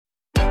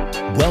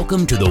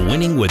Welcome to the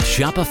Winning with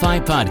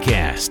Shopify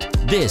podcast.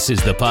 This is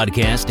the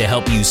podcast to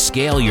help you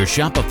scale your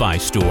Shopify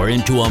store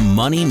into a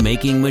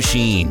money-making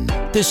machine.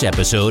 This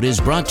episode is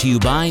brought to you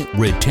by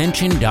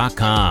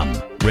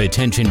Retention.com.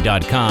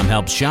 Retention.com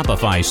helps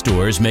Shopify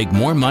stores make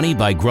more money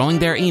by growing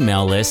their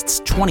email lists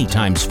 20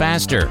 times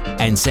faster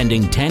and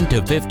sending 10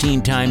 to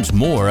 15 times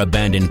more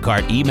abandoned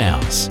cart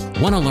emails.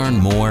 Want to learn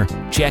more?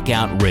 Check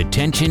out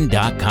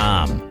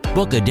Retention.com.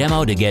 Book a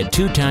demo to get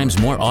 2 times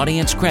more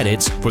audience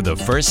credits for the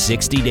first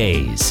 60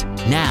 days.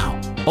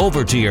 Now,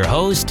 over to your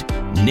host,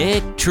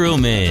 Nick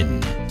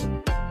Truman.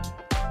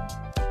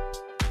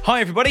 Hi,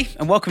 everybody,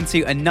 and welcome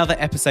to another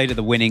episode of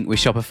the Winning with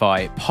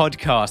Shopify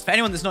podcast. For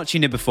anyone that's not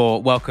tuned in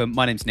before, welcome.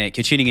 My name's Nick.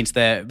 You're tuning into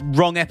the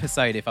wrong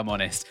episode, if I'm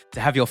honest.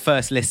 To have your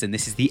first listen,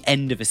 this is the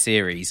end of a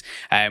series.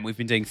 We've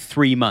been doing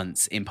 3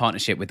 months in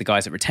partnership with the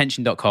guys at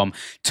Retention.com,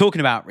 talking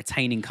about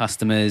retaining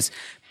customers,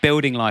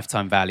 building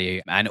lifetime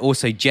value, and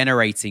also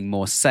generating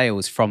more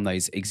sales from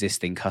those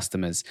existing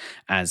customers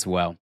as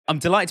well. I'm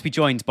delighted to be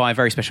joined by a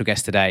very special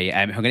guest today, who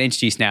I'm going to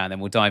introduce now, and then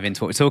we'll dive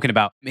into what we're talking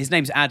about. His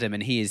name's Adam,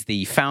 and he is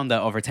the founder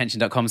of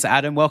Retention.com. So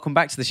Adam, welcome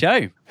back to the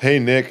show. Hey,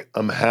 Nick,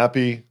 I'm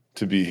happy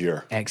to be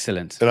here.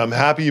 Excellent. And I'm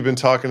happy you've been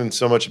talking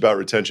so much about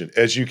retention.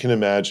 As you can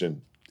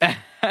imagine,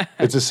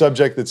 it's a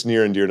subject that's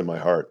near and dear to my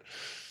heart.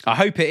 I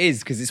hope it is,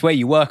 because it's where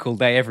you work all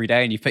day, every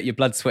day, and you put your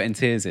blood, sweat, and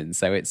tears in.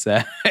 So it's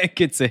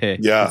good to hear.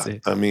 Yeah,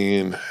 I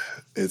mean,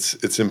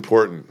 it's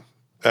important.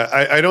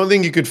 I don't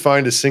think you could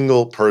find a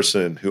single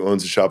person who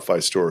owns a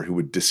Shopify store who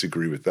would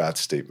disagree with that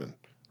statement.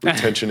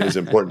 Retention is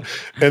important.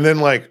 And then,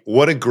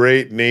 what a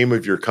great name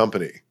of your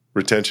company,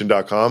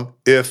 Retention.com.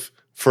 If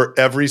for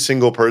every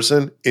single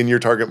person in your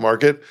target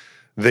market,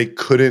 they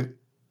couldn't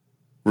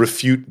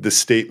refute the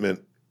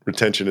statement,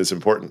 retention is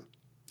important.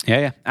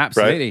 Yeah,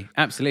 absolutely, right?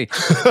 Absolutely.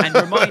 And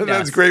remind us.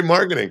 That's great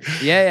marketing.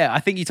 Yeah. I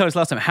think you told us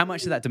last time. How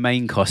much did that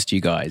domain cost you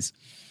guys?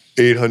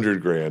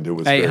 $800,000. It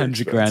was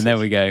 $800,000. There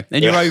we go.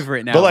 And you're over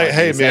it now. But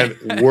hey, man,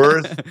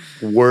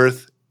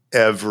 worth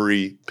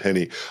every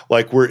penny.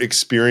 We're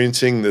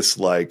experiencing this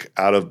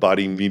out of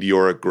body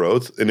meteoric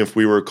growth. And if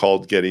we were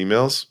called Get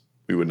Emails,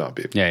 we would not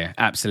be. Yeah,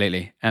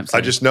 absolutely.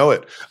 I just know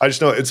it.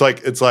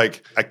 It's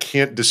like I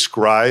can't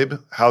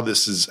describe how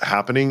this is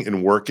happening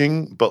and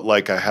working, but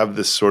I have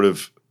this sort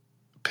of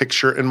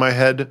picture in my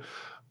head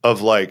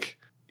of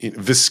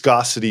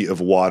viscosity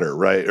of water,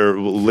 right? Or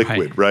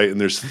liquid, right? And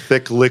there's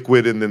thick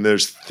liquid and then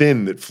there's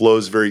thin that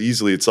flows very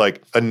easily. It's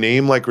like a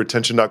name like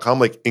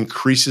Retention.com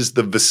increases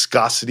the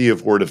viscosity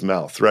of word of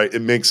mouth, right?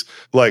 It makes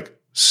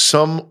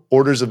some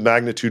orders of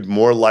magnitude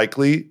more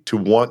likely to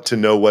want to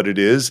know what it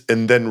is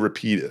and then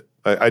repeat it.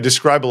 I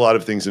describe a lot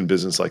of things in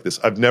business like this.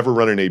 I've never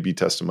run an A/B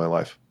test in my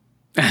life.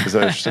 Is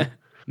that interesting?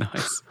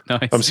 Nice.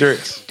 I'm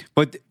serious.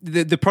 But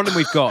the problem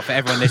we've got for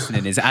everyone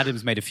listening is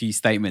Adam's made a few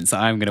statements that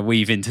I'm going to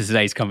weave into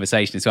today's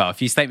conversation as well. A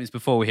few statements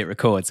before we hit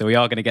record, so we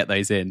are going to get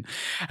those in.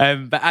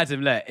 But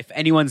Adam, look, if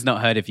anyone's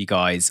not heard of you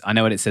guys, I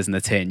know what it says in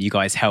the tin. You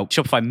guys help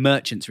Shopify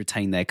merchants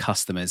retain their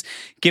customers.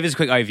 Give us a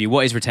quick overview.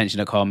 What is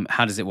Retention.com?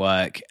 How does it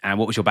work? And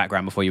what was your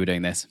background before you were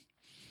doing this?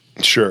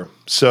 Sure.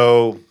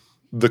 So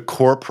the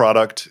core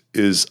product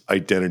is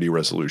identity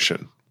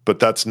resolution, but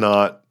that's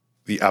not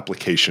the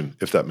application,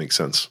 if that makes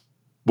sense.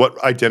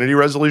 What identity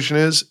resolution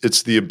is,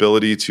 it's the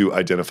ability to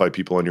identify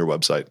people on your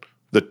website.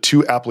 The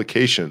 2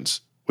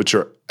 applications, which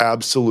are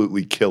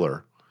absolutely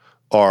killer,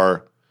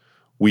 are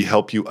we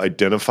help you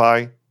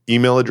identify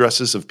email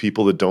addresses of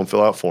people that don't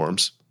fill out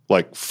forms,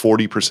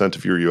 40%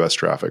 of your US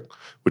traffic,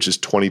 which is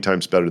 20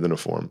 times better than a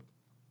form.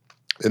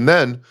 And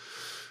then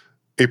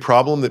a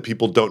problem that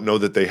people don't know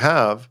that they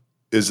have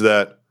is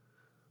that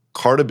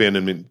cart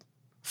abandonment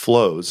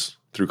flows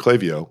through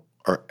Klaviyo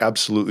are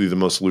absolutely the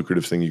most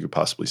lucrative thing you could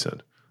possibly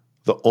send.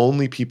 The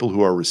only people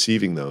who are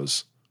receiving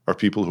those are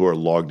people who are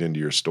logged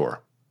into your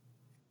store,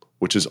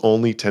 which is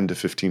only 10 to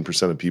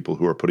 15% of people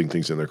who are putting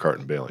things in their cart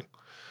and bailing.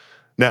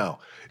 Now,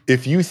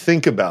 if you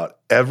think about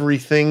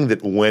everything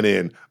that went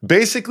in,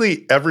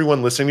 basically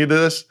everyone listening to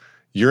this,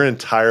 your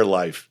entire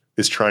life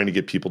is trying to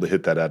get people to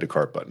hit that add to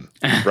cart button,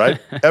 right?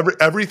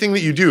 Everything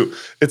that you do.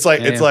 It's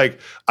like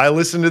I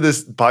listened to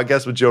this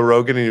podcast with Joe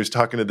Rogan and he was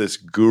talking to this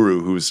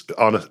guru who's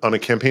on a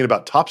campaign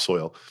about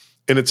topsoil,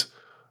 and it's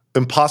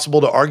impossible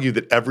to argue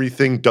that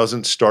everything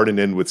doesn't start and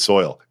end with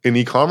soil. In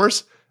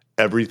e-commerce,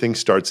 everything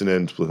starts and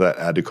ends with that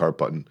add to cart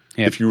button.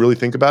 Yep. If you really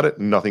think about it,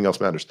 nothing else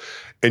matters.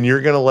 And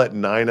you're going to let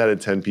 9 out of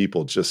 10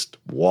 people just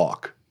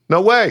walk.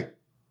 No way.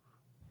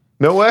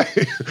 Right?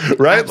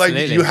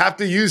 Absolutely. You have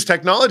to use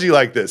technology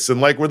like this.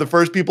 And we're the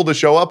first people to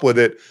show up with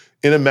it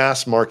in a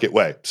mass market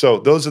way. So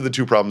those are the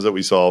 2 problems that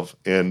we solve,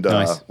 and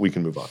we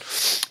can move on.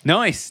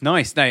 Nice. No,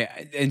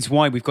 it's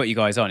why we've got you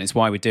guys on. It's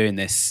why we're doing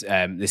this.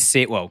 Why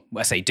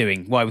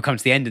we come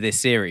to the end of this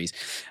series.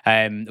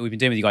 We've been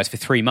doing with you guys for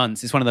 3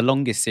 months. It's one of the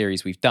longest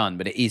series we've done,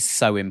 but it is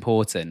so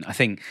important. I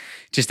think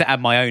just to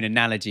add my own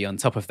analogy on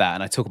top of that,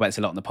 and I talk about this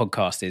a lot on the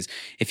podcast, is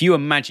if you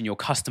imagine your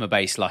customer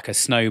base like a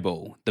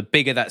snowball, the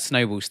bigger that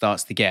snowball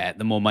starts to get,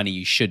 the more money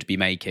you should be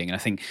making. And I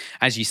think,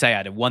 as you say,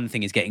 Adam, one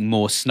thing is getting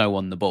more snow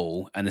on the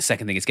ball, and the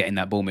second thing is getting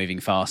that ball moving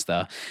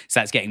faster. So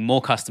that's getting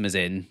more customers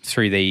in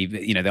through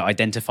the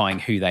identifying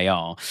who they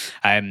are.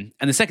 And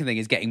the second thing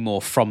is getting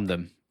more from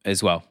them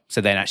as well.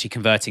 So then actually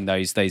converting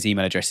those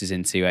email addresses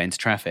into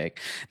traffic.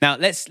 Now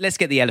let's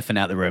get the elephant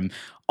out of the room.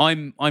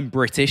 I'm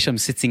British. I'm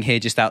sitting here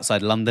just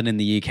outside London in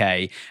the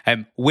UK.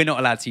 We're not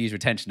allowed to use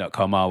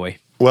retention.com, are we?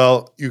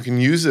 Well, you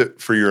can use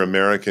it for your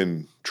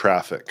American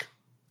traffic.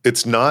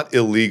 It's not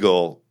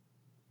illegal.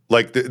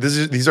 Like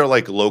these are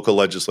like local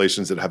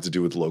legislations that have to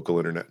do with local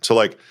internet. So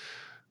like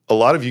a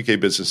lot of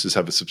UK businesses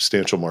have a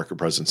substantial market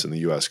presence in the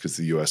US because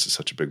the US is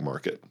such a big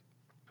market.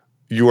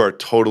 You are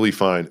totally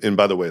fine. And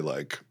by the way,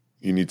 like,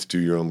 you need to do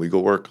your own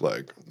legal work.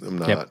 Like, I'm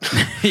not,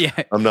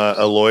 I'm not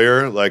a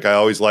lawyer. Like, I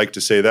always like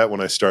to say that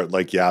when I start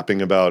like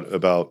yapping about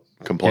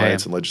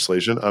compliance and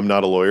legislation. I'm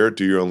not a lawyer.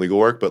 Do your own legal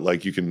work. But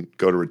like, you can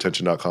go to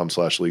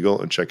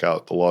retention.com/legal and check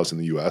out the laws in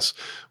the US,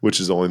 which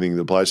is the only thing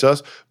that applies to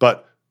us.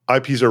 But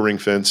IPs are ring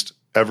fenced.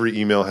 Every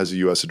email has a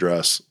US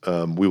address.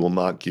 We will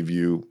not give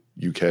you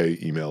UK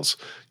emails.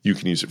 You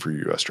can use it for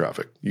your US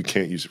traffic. You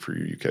can't use it for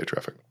your UK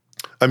traffic.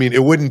 I mean,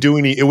 it wouldn't do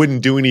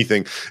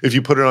anything. If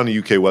you put it on a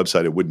UK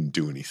website, it wouldn't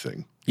do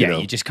anything.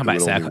 You just come back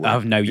and say, I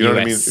have no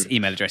US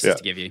email addresses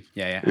to give you.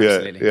 Yeah,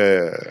 absolutely.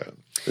 Yeah.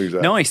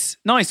 Exactly.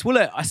 Nice. Well,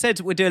 look, I said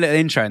we'll do a little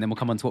intro and then we'll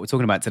come on to what we're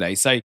talking about today.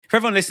 So for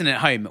everyone listening at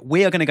home,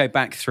 we are going to go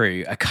back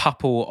through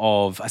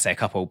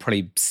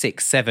probably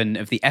 6, 7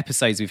 of the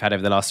episodes we've had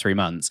over the last 3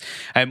 months.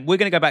 We're going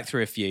to go back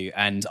through a few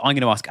and I'm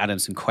going to ask Adam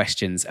some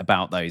questions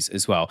about those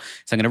as well.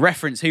 So I'm going to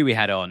reference who we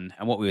had on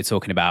and what we were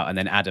talking about. And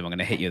then Adam, I'm going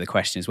to hit you with a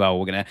question as well.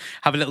 We're going to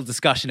have a little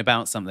discussion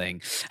about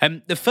something.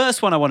 The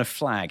first one I want to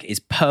flag is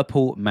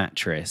Purple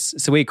Mattress.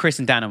 So we had Chris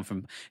and Dan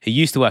on who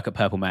used to work at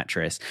Purple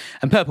Mattress.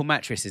 And Purple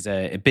Mattress is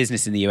a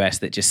business in the US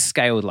that just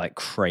scaled like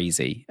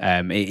crazy.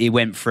 It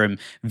went from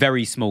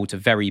very small to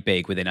very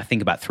big within, I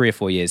think, about 3 or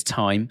 4 years'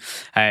 time.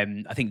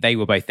 I think they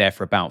were both there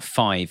for about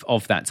 5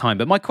 of that time.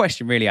 But my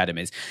question really, Adam,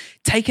 is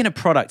taking a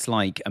product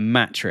like a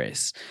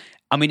mattress,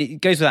 I mean,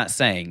 it goes without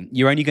saying,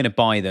 you're only going to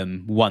buy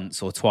them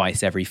once or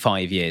twice every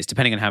 5 years,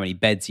 depending on how many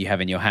beds you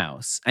have in your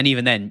house. And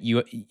even then,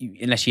 you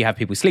unless you have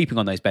people sleeping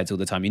on those beds all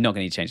the time, you're not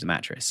going to need to change the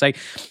mattress. So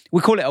we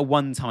call it a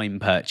one-time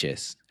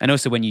purchase. And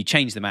also when you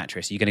change the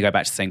mattress, you're going to go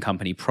back to the same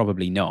company?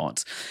 Probably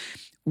not.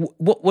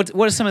 What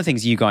are some of the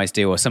things you guys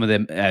do or some of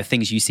the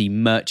things you see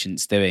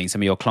merchants doing,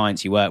 some of your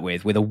clients you work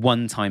with a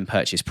one-time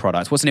purchase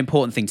product? What's an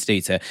important thing to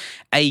do to,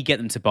 A, get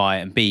them to buy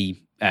and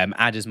B,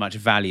 add as much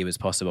value as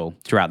possible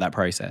throughout that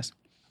process?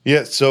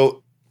 Yeah,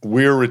 so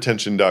we're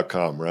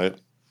retention.com, right?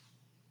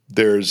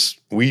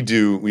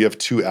 We have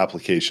 2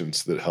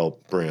 applications that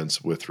help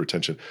brands with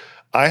retention.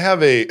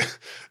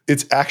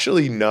 It's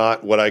actually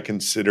not what I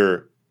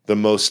consider the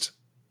most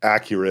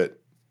accurate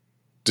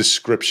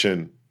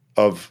description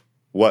of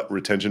what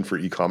retention for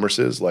e-commerce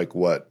is, like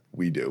what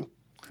we do.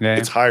 Yeah.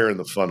 It's higher in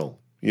the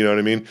funnel. You know what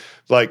I mean?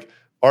 Like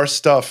our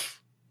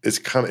stuff is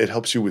it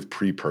helps you with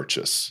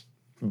pre-purchase,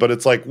 but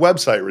it's like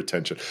website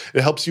retention.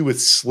 It helps you with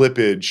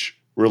slippage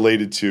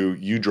related to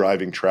you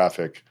driving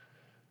traffic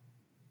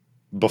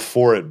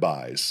before it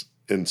buys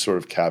and sort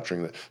of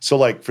capturing that. So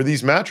like for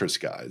these mattress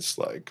guys,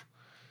 like,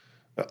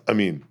 I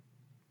mean,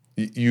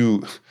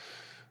 you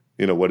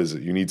know, what is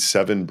it? You need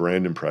 7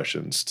 brand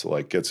impressions to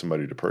like get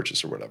somebody to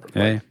purchase or whatever.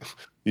 Hey.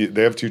 Like,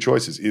 they have 2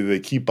 choices. Either they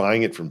keep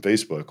buying it from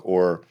Facebook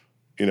or,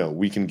 you know,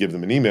 we can give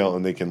them an email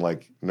and they can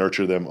like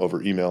nurture them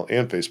over email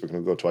and Facebook and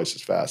it'll go twice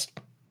as fast.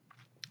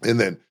 And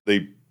then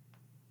they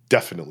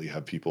definitely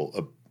have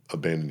people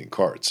abandoning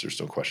carts.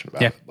 There's no question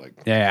about it.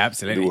 Like,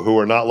 absolutely. Who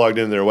are not logged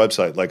into their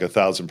website, like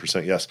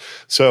 1,000% yes.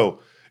 So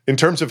in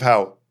terms of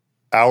how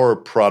our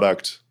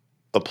product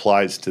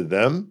applies to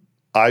them,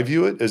 I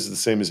view it as the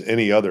same as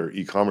any other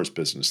e-commerce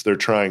business. They're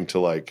trying to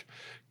like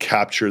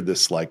capture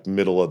this like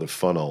middle of the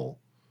funnel,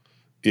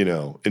 you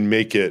know, and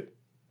make it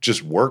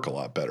just work a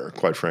lot better,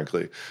 quite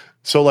frankly.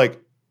 So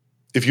like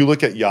if you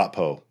look at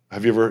Yotpo,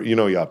 have you ever, you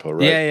know Yotpo,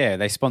 right? Yeah.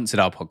 They sponsored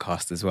our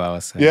podcast as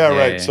well. So,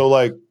 right. Yeah. So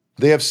like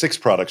they have 6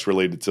 products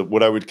related to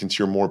what I would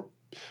consider more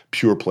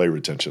pure play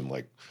retention,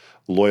 like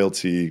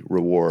loyalty,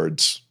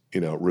 rewards, you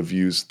know,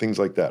 reviews, things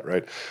like that,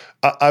 right?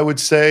 I would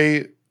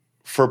say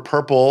for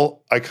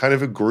Purple, I kind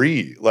of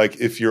agree. Like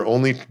if you're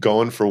only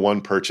going for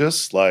one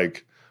purchase,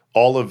 like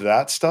all of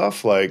that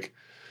stuff, like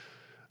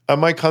I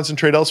might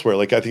concentrate elsewhere.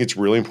 Like I think it's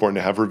really important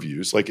to have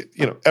reviews. Like,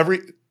 you know,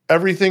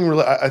 everything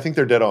really, I think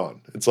they're dead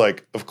on. It's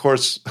like, of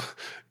course,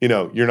 you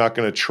know, you're not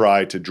going to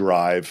try to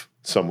drive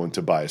someone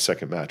to buy a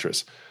second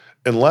mattress.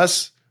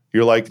 Unless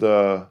you're like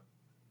they're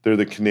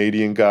the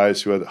Canadian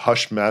guys who had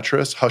Hush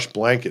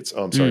Blankets.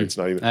 Oh, I'm sorry. It's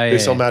not even, they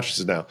sell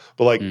mattresses now.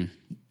 But like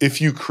if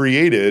you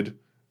created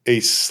a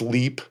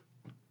sleep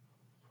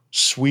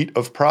suite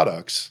of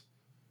products,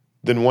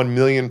 then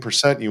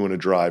 1,000,000% you want to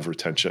drive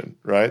retention,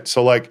 right?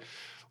 So like,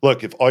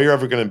 look, if all you're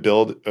ever going to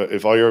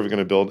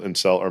build and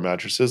sell are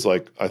mattresses,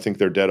 like I think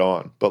they're dead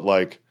on. But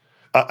like,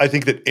 I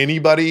think that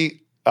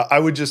anybody, I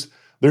would just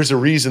there's a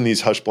reason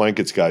these Hush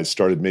Blankets guys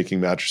started making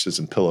mattresses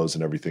and pillows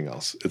and everything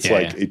else. It's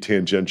a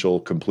tangential,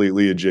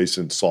 completely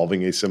adjacent,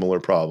 solving a similar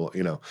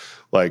problem.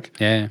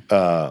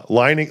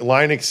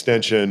 Line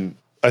extension,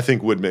 I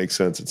think would make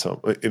sense at some,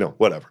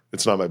 whatever.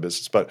 It's not my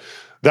business, but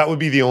that would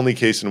be the only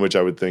case in which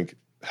I would think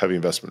heavy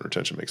investment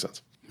retention makes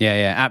sense.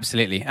 Yeah,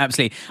 absolutely.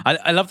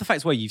 I love the fact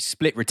as well you've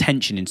split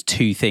retention into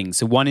two things.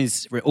 So one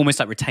is almost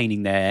like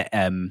retaining their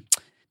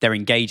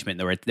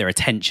engagement, their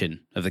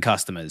attention of the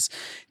customers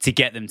to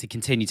get them to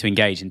continue to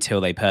engage until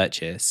they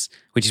purchase,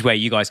 which is where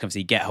you guys can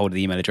obviously get hold of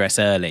the email address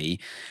early.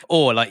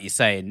 Or like you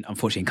say,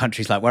 unfortunately in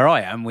countries like where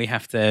I am, we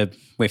have to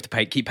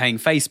keep paying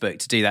Facebook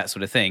to do that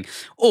sort of thing.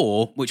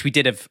 Or, which we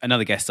did have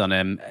another guest on,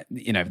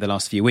 over the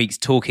last few weeks,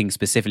 talking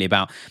specifically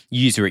about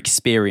user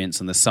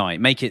experience on the site.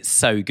 Make it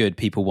so good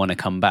people want to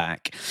come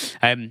back.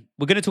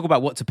 We're going to talk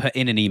about what to put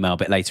in an email a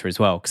bit later as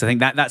well, because I think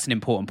that's an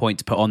important point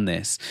to put on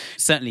this.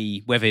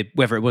 Certainly, whether it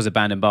was a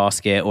Abandoned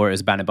Basket or it was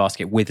a Abandoned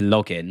Basket with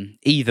login,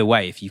 either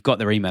way, if you've got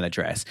their email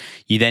address,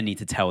 you then need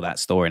to tell that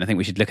story. And I think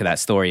we should look at that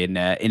story in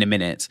a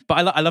minute.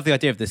 But I love the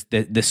idea of this,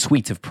 the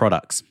suite of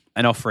products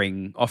and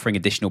offering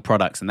additional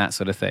products and that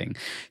sort of thing.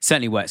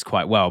 Certainly works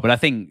quite well. But I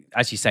think,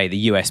 as you say,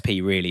 the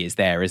USP really is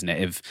there, isn't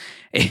it?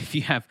 If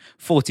you have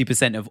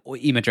 40% of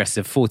email addresses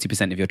of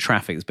 40% of your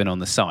traffic that's been on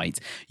the site,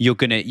 you're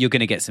gonna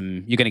get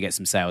some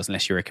sales,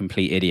 unless you're a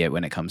complete idiot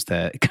when it comes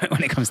to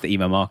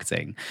email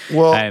marketing.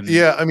 Well,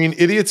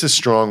 idiot's a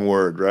strong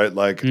word, right?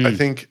 I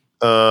think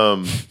it's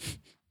a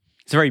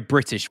very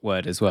British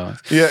word as well.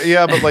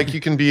 Yeah, but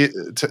you can be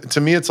to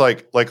me, it's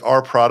like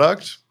our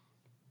product.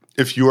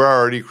 If you are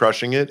already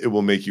crushing it, it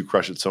will make you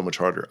crush it so much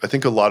harder. I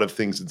think a lot of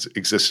things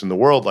exist in the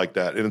world like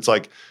that. And it's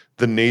like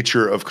the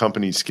nature of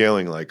companies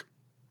scaling. Like,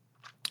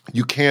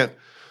 you can't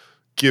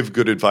give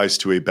good advice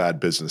to a bad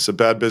business. A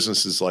bad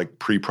business is like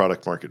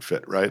pre-product market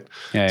fit, right?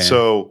 Yeah.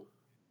 So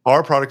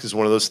our product is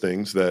one of those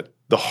things that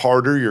the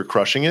harder you're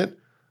crushing it,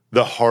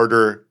 the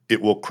harder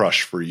it will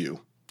crush for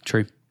you.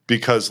 True.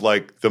 Because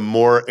the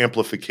more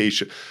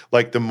amplification,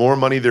 the more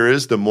money there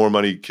is, the more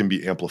money can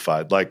be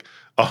amplified.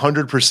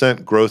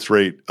 100% growth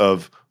rate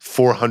of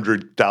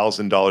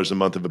 $400,000 a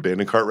month of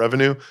abandoned cart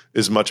revenue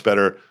is much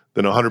better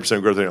than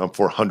 100% growth rate on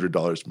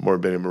 $400 more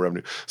abandoned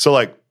revenue. So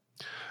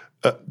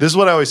this is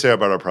what I always say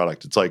about our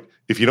product. It's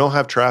if you don't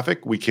have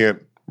traffic, we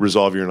can't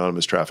resolve your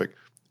anonymous traffic.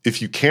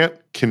 If you can't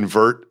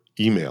convert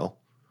email,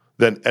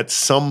 then at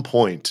some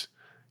point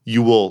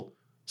you will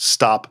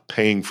stop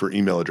paying for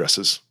email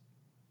addresses.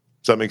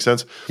 Does that make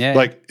sense? Yeah.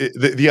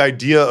 The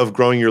idea of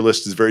growing your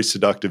list is very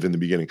seductive in the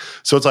beginning.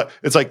 So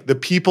it's like the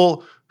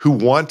people who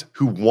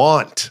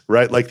want,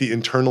 right? The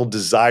internal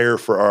desire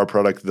for our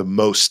product the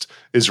most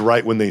is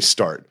right when they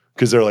start.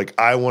 Because they're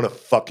I want a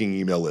fucking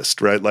email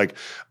list, right?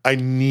 I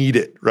need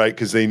it, right?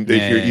 Because they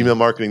hear email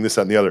marketing, this,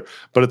 that, and the other.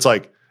 But it's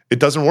it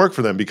doesn't work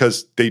for them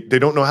because they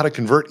don't know how to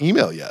convert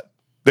email yet.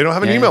 They don't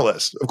have an email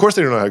list. Of course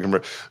they don't know how to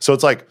convert. So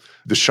it's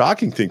the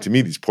shocking thing to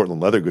me, these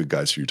Portland Leather Good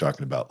guys who you're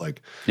talking about.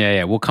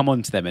 We'll come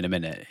on to them in a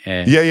minute.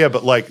 Yeah.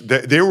 But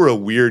they were a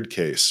weird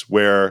case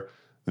where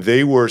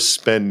they were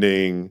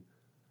spending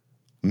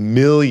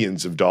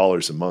millions of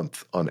dollars a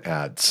month on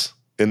ads.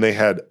 And they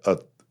had a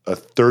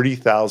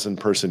 30,000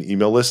 person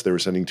email list they were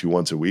sending to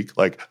once a week.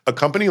 A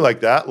company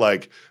like that,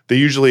 they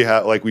usually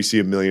have, we see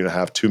 1.5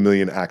 million, 2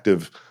 million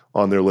active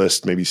on their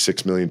list, maybe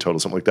 6 million total,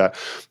 something like that.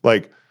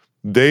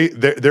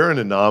 They're an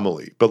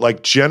anomaly,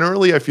 but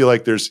generally I feel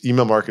there's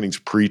email marketing's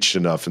preached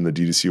enough in the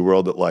D2C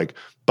world that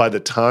by the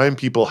time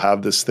people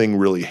have this thing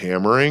really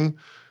hammering,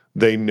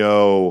 they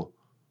know,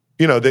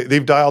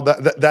 they've dialed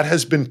that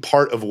has been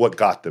part of what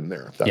got them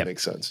there, if that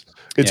makes sense.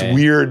 It's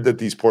weird that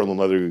these Portland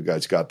Leather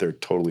guys got there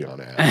totally on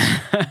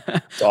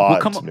ads.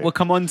 We'll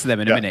come on to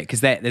them in a minute,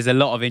 because there's a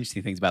lot of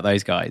interesting things about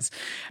those guys.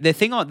 The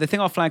thing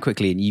I'll flag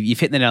quickly, and you've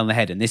hit the nail on the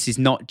head, and this is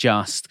not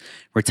just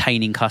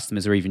retaining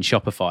customers or even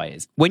Shopify,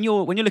 is when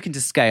you're looking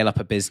to scale up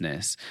a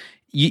business,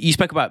 you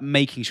spoke about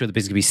making sure the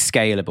business can be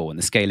scalable and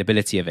the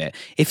scalability of it.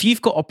 If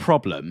you've got a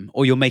problem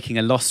or you're making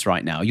a loss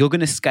right now, you're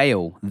going to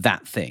scale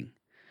that thing.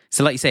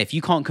 So like you say, if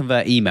you can't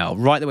convert email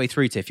right the way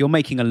through to if you're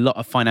making a lot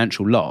of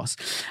financial loss,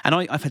 and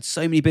I've had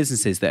so many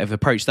businesses that have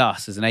approached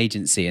us as an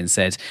agency and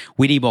said,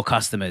 we need more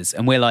customers.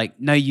 And we're like,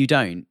 no, you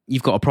don't.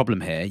 You've got a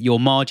problem here. Your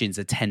margins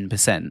are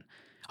 10%.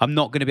 I'm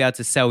not going to be able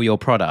to sell your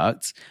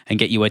product and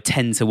get you a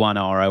 10-to-1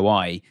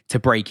 ROI to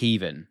break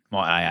even,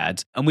 might I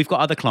add. And we've got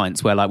other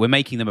clients where we're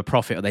making them a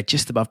profit or they're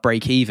just above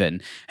break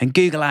even. And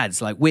Google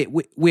Ads,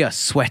 we are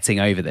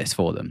sweating over this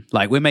for them.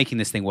 We're making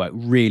this thing work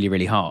really,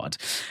 really hard.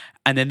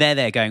 And then they're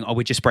there going,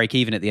 we just break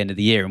even at the end of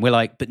the year. And we're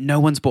like, but no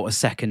one's bought a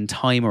second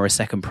time or a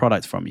second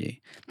product from you.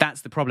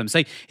 That's the problem.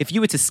 So if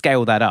you were to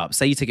scale that up,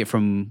 say you took it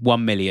from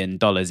 $1 million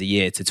a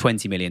year to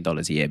 $20 million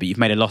a year, but you've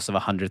made a loss of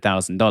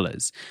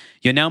 $100,000,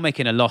 you're now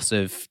making a loss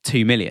of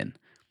 $2 million.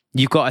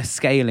 You've got a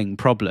scaling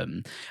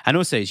problem. And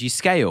also, as you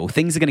scale,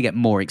 things are going to get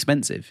more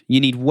expensive. You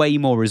need way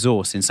more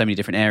resource in so many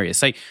different areas.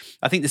 So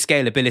I think the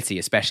scalability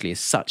especially is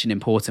such an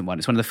important one.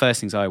 It's one of the first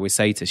things I always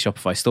say to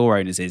Shopify store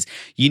owners is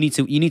you need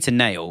to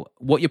nail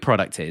what your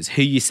product is,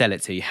 who you sell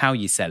it to, how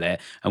you sell it,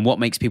 and what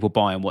makes people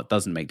buy and what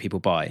doesn't make people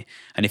buy.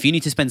 And if you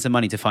need to spend some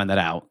money to find that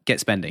out, get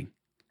spending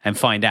and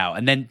find out.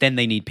 And then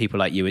they need people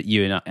like you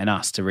and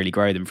us to really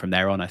grow them from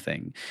there on, I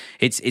think.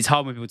 It's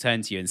hard when people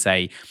turn to you and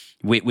say,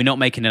 we're not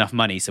making enough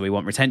money, so we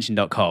want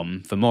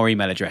retention.com for more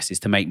email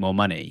addresses to make more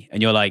money.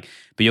 And you're like,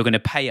 but you're going to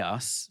pay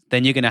us,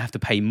 then you're going to have to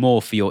pay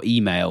more for your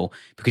email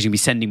because you'll be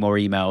sending more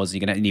emails,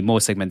 you're going to need more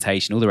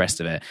segmentation, all the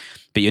rest of it.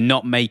 But you're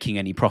not making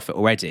any profit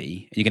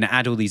already. You're going to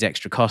add all these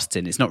extra costs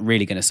in. It's not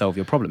really going to solve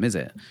your problem, is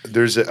it?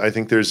 I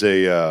think there's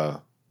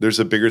a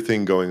bigger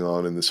thing going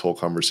on in this whole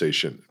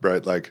conversation,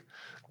 right? Like,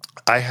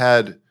 I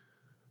had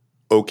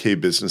okay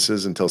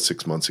businesses until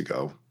 6 months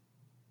ago.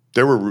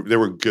 They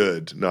were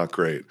good, not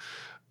great.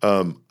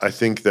 I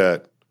think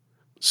that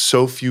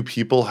so few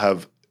people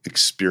have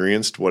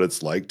experienced what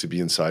it's like to be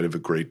inside of a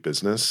great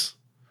business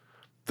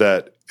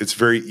that it's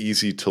very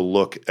easy to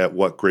look at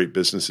what great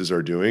businesses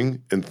are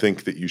doing and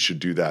think that you should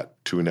do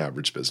that to an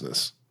average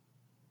business.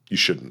 You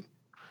shouldn't.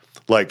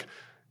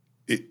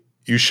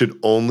 You should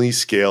only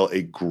scale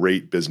a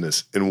great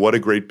business. And what a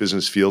great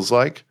business feels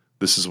like,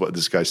 this is what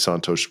this guy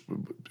Santosh,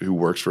 who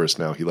works for us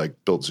now, he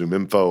built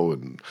ZoomInfo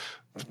and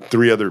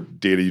 3 other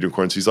data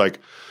unicorns. He's like,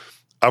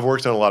 I've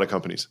worked on a lot of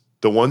companies.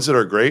 The ones that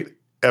are great,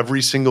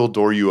 every single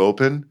door you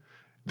open,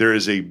 there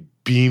is a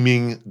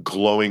beaming,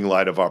 glowing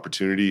light of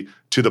opportunity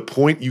to the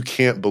point you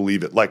can't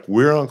believe it. Like,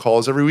 we're on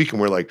calls every week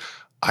and we're like,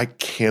 I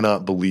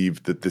cannot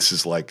believe that this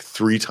is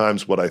 3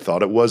 times what I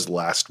thought it was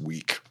last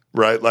week,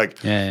 right?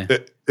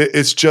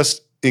 It's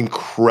just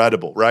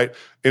incredible, right?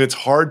 And it's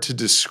hard to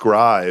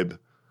describe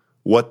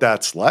what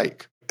that's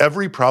like.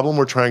 Every problem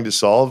we're trying to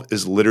solve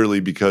is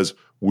literally because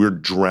we're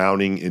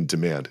drowning in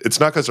demand. It's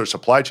not because our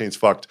supply chain's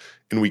fucked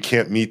and we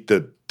can't meet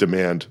the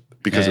demand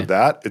because of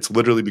that. It's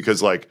literally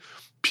because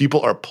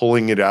people are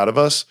pulling it out of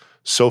us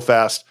so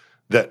fast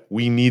that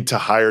we need to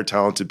hire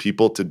talented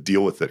people to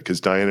deal with it.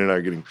 Because Diana and I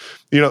are getting,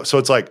 so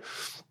it's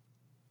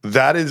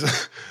that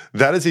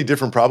is a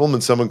different problem than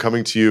someone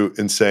coming to you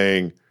and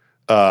saying,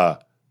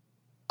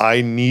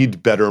 I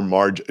need better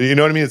margin. You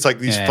know what I mean? It's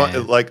these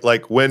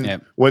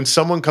when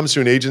someone comes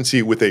to an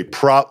agency with a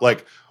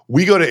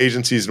we go to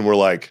agencies and we're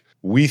like,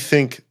 we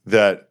think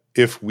that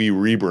if we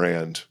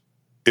rebrand,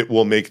 it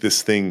will make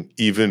this thing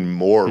even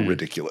more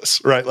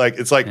ridiculous, right?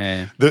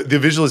 The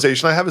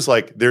visualization I have is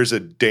there's a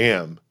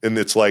dam and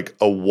it's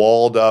a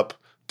walled up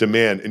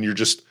demand, and you're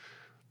just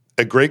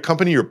a great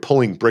company. You're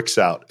pulling bricks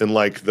out, and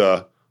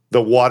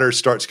the water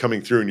starts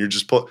coming through, and you're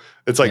just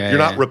you're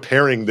not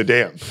repairing the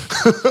dam,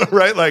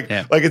 right?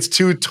 It's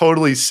 2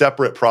 totally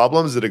separate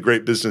problems that a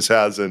great business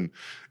has and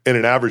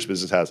an average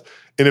business has.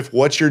 And if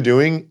what you're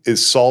doing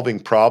is solving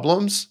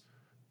problems,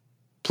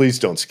 please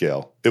don't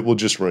scale. It will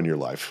just ruin your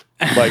life.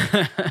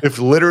 If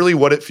literally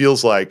what it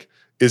feels like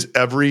is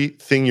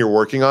everything you're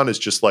working on is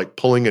just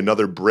pulling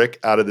another brick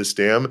out of this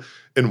dam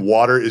and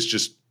water is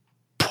just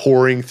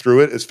pouring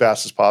through it as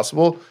fast as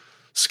possible,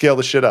 scale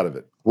the shit out of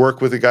it.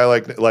 Work with a guy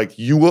like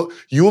you will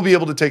be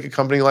able to take a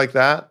company like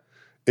that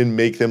and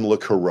make them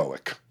look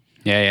heroic.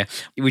 Yeah.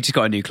 We just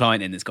got a new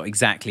client in that's got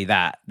exactly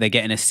that. They're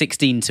getting a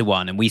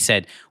 16-1, and we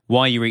said,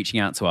 why are you reaching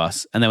out to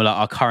us? And they were like,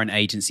 our current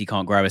agency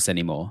can't grow us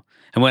anymore.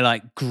 And we're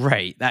like,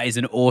 great, that is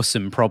an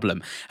awesome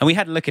problem. And we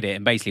had a look at it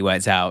and basically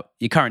worked out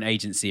your current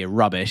agency are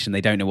rubbish and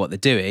they don't know what they're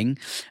doing.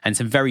 And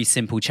some very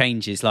simple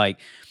changes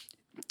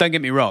don't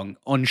get me wrong,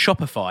 on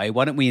Shopify,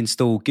 why don't we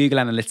install Google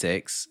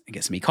Analytics and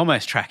get some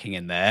e-commerce tracking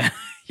in there?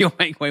 You'll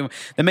make way more.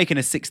 They're making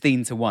a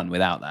 16-1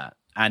 without that.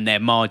 And their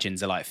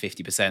margins are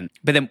 50%.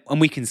 But then,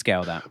 and we can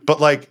scale that.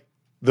 But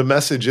the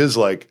message is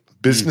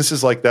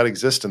businesses like that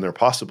exist and they're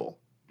possible.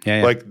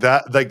 Yeah.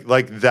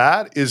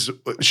 That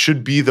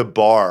should be the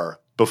bar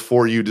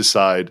before you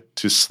decide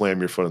to slam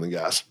your foot on the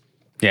gas.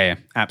 Yeah,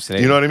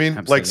 absolutely. You know what I mean?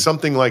 Absolutely.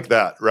 Something like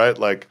that, right?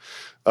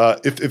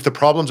 If the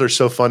problems are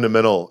so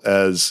fundamental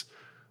as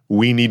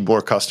we need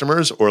more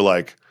customers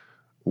or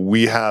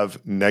we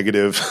have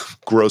negative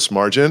gross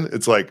margin,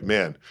 it's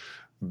man,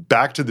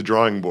 back to the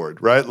drawing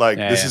board, right?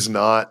 This is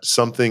not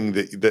something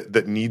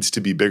that needs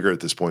to be bigger at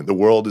this point. The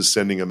world is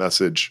sending a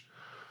message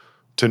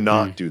to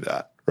not do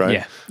that.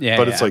 Right. Yeah.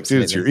 But it's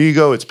dude, it's your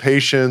ego, it's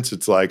patience.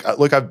 It's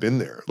look, I've been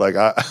there.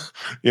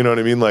 You know what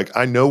I mean?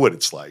 I know what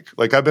it's like.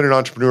 I've been an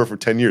entrepreneur for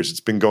 10 years.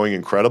 It's been going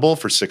incredible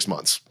for 6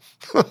 months.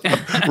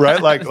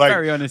 Right?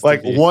 Very honest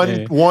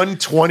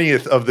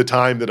 1/20th of the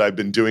time that I've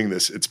been doing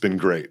this, it's been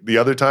great. The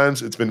other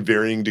times, it's been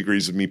varying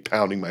degrees of me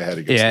pounding my head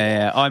against it.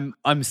 Yeah.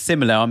 I'm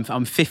similar.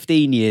 I'm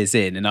 15 years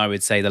in, and I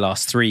would say the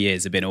last 3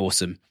 years have been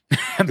awesome.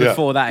 And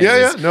before that,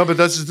 no, but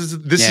this is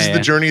the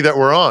journey that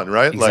we're on,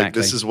 right?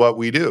 Exactly. This is what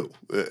we do,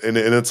 and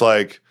it's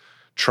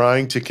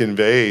trying to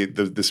convey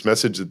this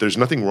message that there's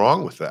nothing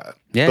wrong with that.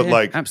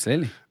 But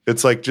absolutely,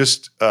 it's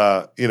just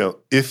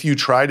if you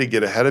try to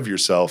get ahead of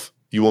yourself,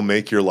 you will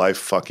make your life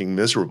fucking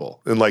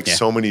miserable in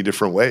so many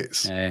different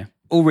ways. Yeah.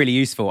 all really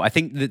useful. I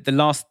think that the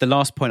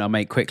last point I'll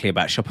make quickly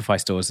about Shopify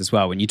stores as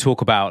well, when you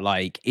talk about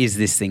like, is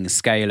this thing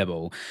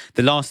scalable?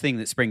 The last thing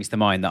that springs to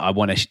mind that I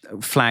want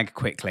to flag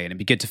quickly, and it'd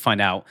be good to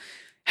find out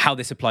how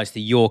this applies to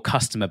your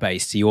customer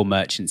base, to your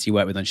merchants you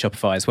work with on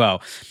Shopify as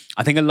well.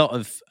 I think a lot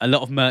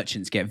of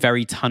merchants get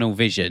very tunnel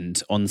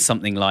visioned on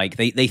something like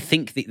they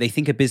think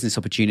a business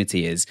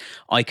opportunity is,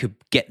 I could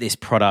get this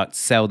product,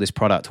 sell this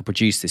product, or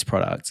produce this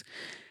product.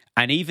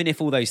 And even if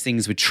all those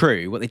things were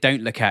true, what they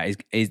don't look at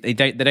is they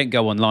don't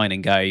go online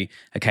and go,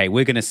 okay,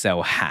 we're going to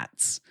sell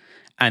hats,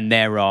 and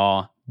there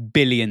are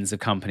billions of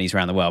companies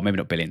around the world, maybe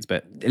not billions,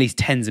 but at least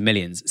tens of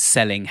millions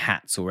selling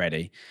hats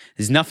already.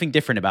 There's nothing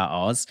different about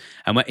ours.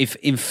 And if,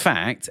 in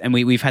fact, and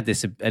we've had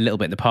this a little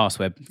bit in the past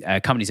where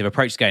companies have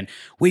approached going,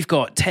 we've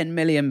got £10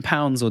 million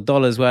or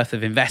dollars worth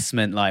of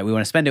investment, like we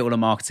want to spend it all on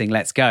marketing,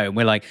 let's go. And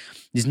we're like,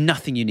 there's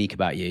nothing unique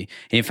about you. And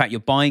in fact,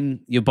 you're buying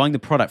the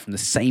product from the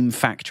same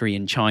factory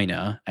in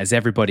China as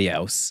everybody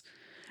else.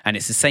 And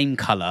it's the same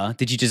color.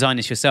 Did you design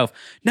this yourself?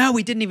 No,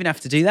 we didn't even have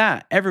to do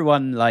that.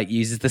 Everyone like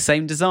uses the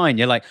same design.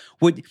 You're like,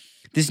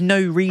 there's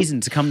no reason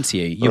to come to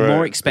you. You're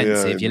more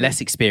expensive. You're less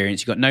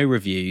experienced. You've got no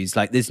reviews.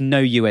 Like, there's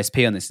no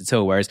USP on this at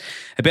all. Whereas,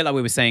 a bit like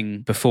we were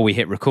saying before we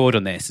hit record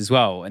on this as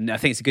well, and I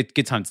think it's a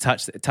good time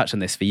to touch on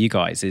this for you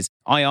guys, is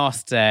I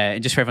asked,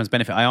 and just for everyone's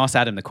benefit, I asked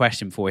Adam the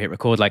question before we hit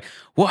record, like,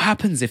 what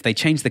happens if they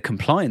change the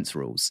compliance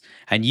rules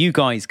and you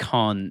guys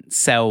can't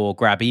sell or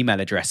grab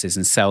email addresses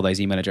and sell those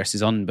email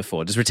addresses on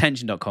before? Does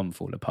retention.com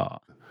fall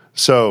apart?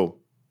 So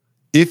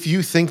if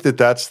you think that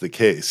that's the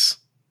case,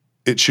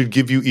 it should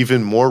give you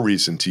even more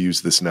reason to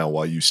use this now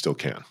while you still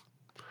can.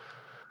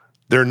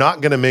 They're not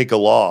going to make a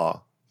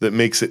law that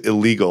makes it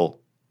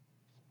illegal.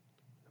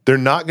 They're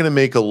not going to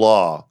make a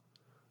law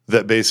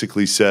that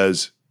basically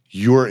says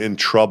you're in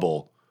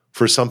trouble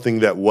for something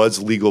that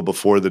was legal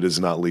before that is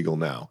not legal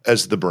now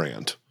as the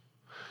brand.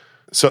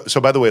 So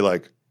by the way,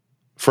 like,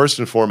 first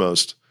and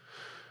foremost,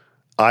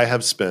 I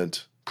have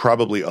spent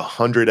probably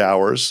 100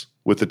 hours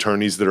with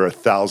attorneys that are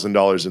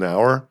 $1,000 an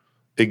hour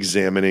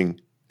examining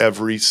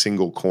every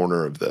single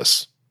corner of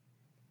this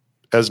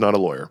as not a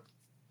lawyer.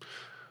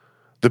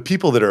 The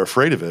people that are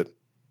afraid of it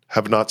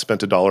have not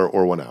spent $1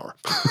 or 1 hour.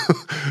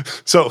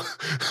 So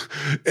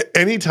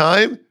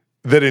anytime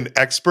that an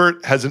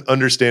expert has an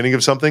understanding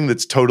of something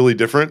that's totally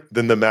different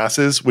than the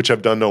masses, which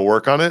have done no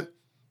work on it,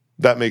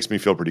 that makes me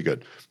feel pretty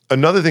good.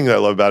 Another thing that I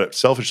love about it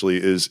selfishly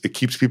is it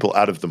keeps people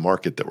out of the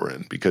market that we're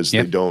in because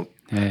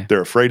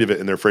they're afraid of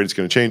it and they're afraid it's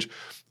going to change.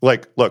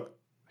 Like, look,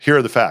 here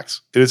are the facts.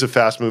 It is a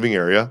fast-moving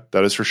area,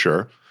 that is for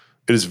sure.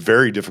 It is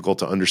very difficult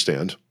to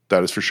understand,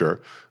 that is for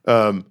sure.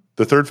 The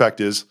third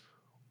fact is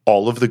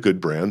all of the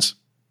good brands,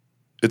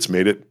 it's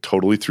made it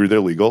totally through their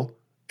legal,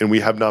 and we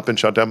have not been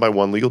shut down by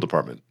one legal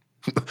department.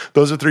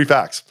 Those are three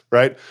facts,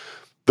 right?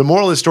 The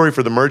moral of the story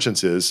for the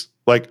merchants is,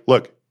 like,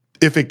 look,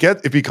 if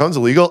it becomes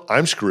illegal,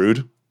 I'm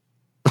screwed.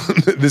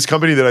 This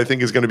company that I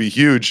think is going to be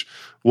huge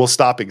will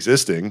stop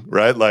existing,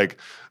 right? Like,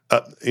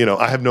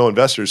 I have no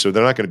investors, so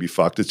they're not going to be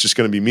fucked. It's just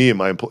going to be me and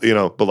my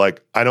but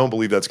like, I don't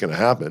believe that's going to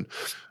happen.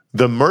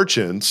 The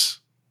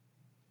merchants,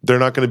 they're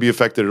not going to be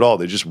affected at all.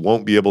 They just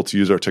won't be able to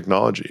use our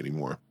technology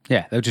anymore.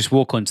 Yeah, they'll just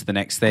walk on to the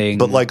next thing.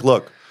 But like,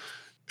 look,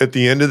 at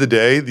the end of the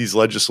day, these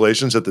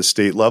legislations at the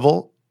state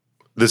level,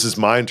 this is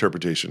my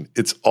interpretation.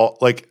 It's all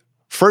like,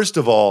 first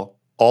of all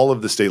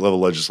of the state level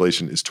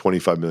legislation is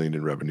 25 million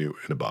in revenue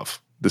and above.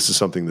 This is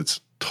something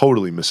that's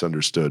totally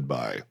misunderstood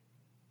by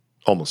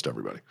almost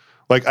everybody.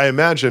 Like, I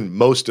imagine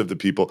most of the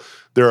people,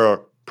 there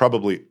are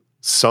probably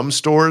some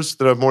stores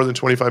that have more than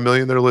 25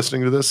 million that are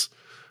listening to this.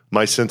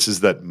 My sense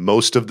is that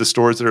most of the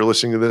stores that are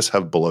listening to this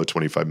have below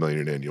 25 million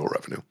in annual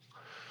revenue.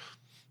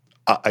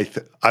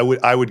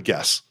 I would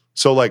guess.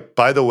 So, like,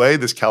 by the way,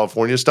 this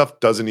California stuff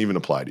doesn't even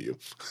apply to you.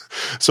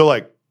 So,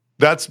 like,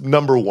 that's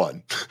number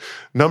one.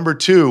 Number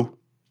two,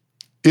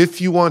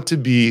 if you want to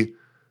be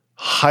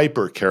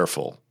hyper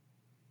careful,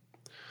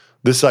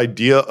 this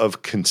idea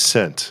of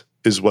consent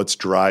is what's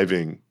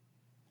driving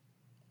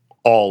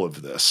all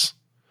of this.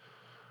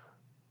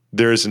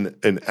 There's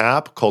an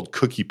app called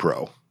Cookie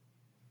Pro.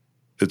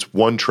 It's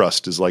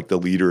OneTrust is like the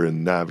leader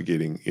in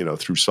navigating,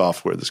 through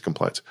software, this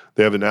compliance.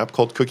 They have an app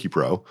called Cookie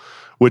Pro,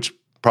 which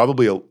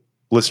probably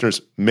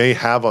listeners may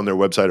have on their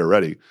website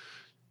already,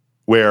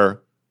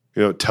 where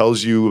it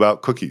tells you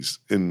about cookies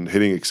and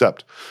hitting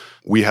accept.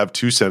 We have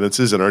 2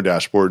 sentences in our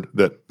dashboard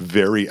that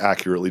very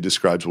accurately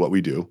describes what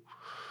we do.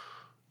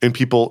 And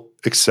people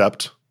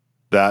accept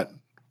that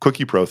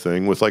Cookie Pro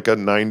thing with like a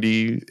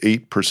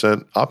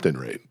 98% opt-in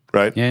rate,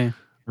 right? Yeah.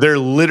 They're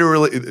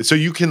literally, so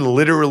you can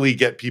literally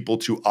get people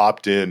to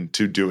opt in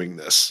to doing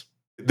this.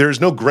 There's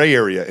no gray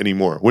area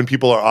anymore when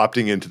people are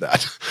opting into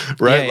that,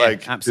 right? Yeah,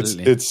 like,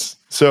 absolutely. it's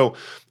so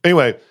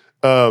anyway,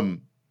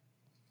 and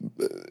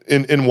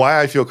why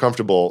I feel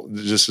comfortable,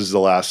 just as the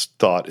last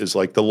thought, is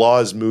like the law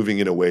is moving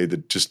in a way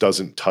that just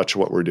doesn't touch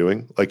what we're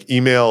doing. Like,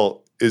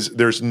 email is,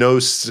 there's no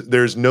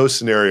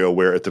scenario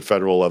where at the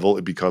federal level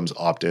it becomes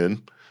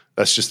opt-in.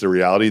 That's just the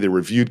reality. They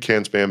reviewed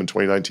CAN-SPAM in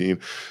 2019.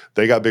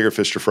 They got bigger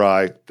fish to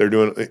fry. They're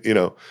doing,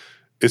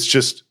 it's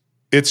just,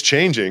 it's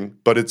changing,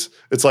 but it's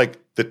like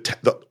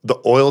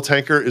the oil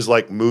tanker is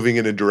like moving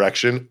in a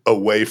direction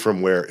away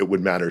from where it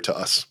would matter to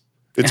us.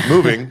 It's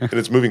moving and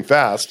it's moving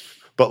fast,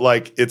 but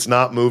like it's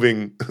not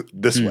moving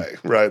this way,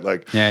 right?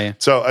 Like,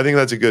 So I think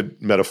that's a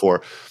good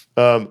metaphor.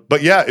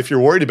 But yeah, if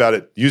you're worried about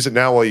it, use it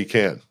now while you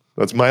can.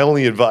 That's my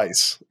only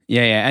advice.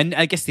 Yeah. And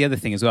I guess the other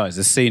thing as well is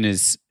as soon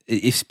as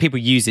if people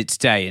use it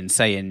today and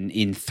say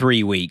in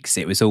 3 weeks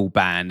it was all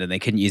banned and they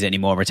couldn't use it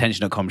anymore,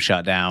 retention.com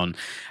shut down,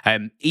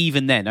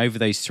 even then, over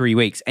those 3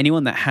 weeks,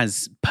 anyone that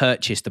has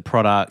purchased the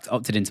product,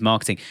 opted into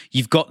marketing,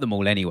 you've got them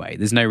all anyway.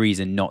 There's no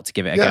reason not to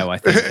give it a go, I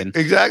think. And,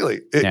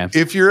 exactly.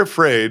 If you're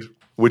afraid,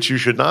 which you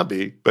should not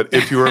be, but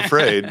if you're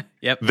afraid,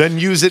 then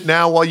use it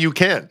now while you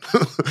can,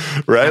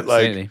 right?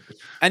 Absolutely.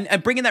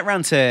 And bringing that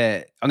round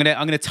to, I'm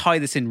gonna tie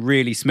this in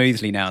really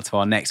smoothly now to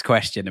our next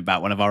question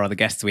about one of our other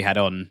guests we had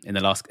on in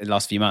the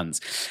last few months.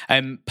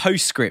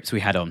 Postscript we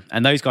had on,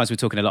 and those guys were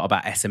talking a lot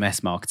about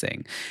SMS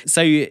marketing.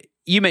 So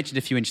you mentioned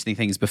a few interesting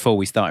things before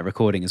we started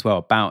recording as well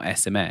about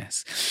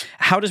SMS.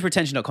 How does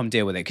retention.com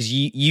deal with it? Because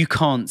you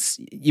can't,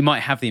 you might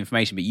have the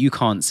information, but you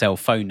can't sell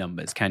phone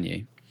numbers, can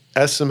you?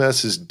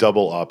 SMS is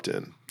double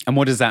opt-in. And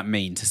what does that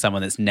mean to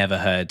someone that's never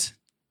heard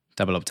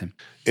double opt-in?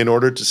 In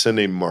order to send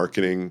a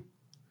marketing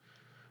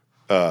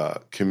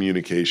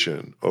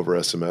communication over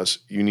SMS,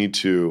 you need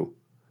to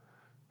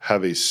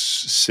have a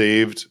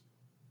saved,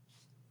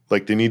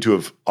 like they need to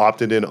have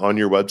opted in on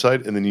your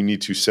website, and then you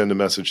need to send a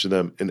message to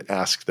them and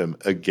ask them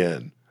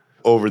again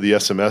over the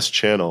SMS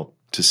channel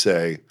to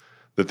say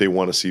that they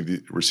want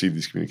to receive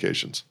these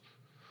communications.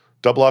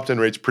 Double opt-in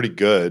rate's pretty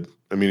good.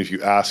 I mean, if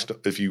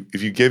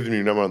you gave them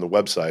your number on the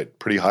website,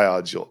 pretty high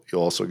odds you'll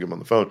also give them on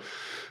the phone.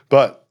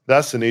 But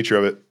that's the nature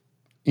of it.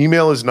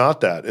 Email is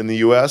not that. In the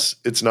US,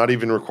 it's not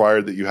even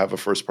required that you have a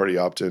first-party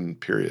opt-in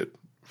period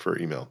for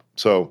email.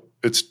 So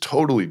it's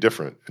totally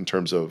different in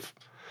terms of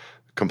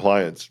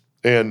compliance.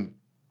 And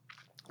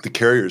the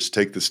carriers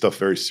take this stuff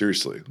very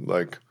seriously.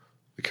 Like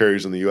the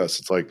carriers in the US,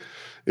 it's like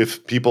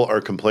if people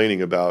are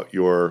complaining about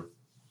your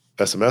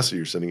SMS that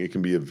you're sending, it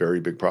can be a very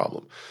big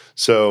problem.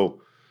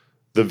 So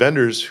the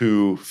vendors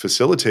who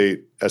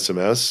facilitate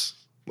SMS,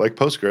 like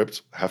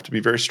Postscript, have to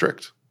be very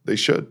strict. They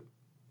should.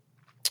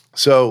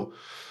 So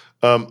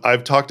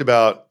I've talked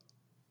about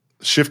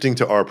shifting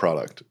to our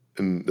product,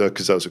 and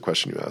because that was a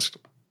question you asked.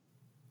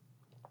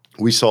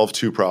 We solve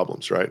 2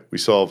 problems, right? We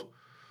solve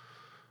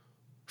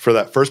for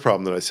that first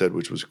problem that I said,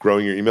 which was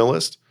growing your email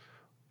list.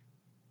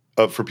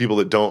 For people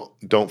that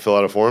don't fill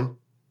out a form,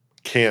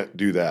 can't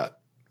do that.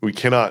 We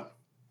cannot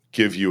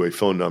give you a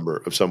phone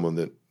number of someone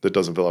that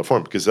doesn't fill out a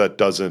form because that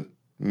doesn't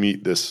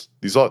meet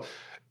these laws.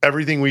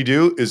 Everything we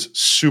do is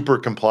super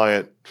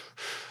compliant.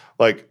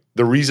 Like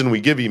the reason we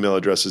give email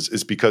addresses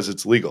is because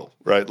it's legal,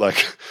 right?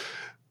 Like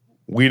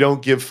we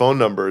don't give phone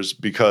numbers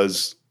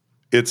because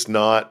it's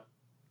not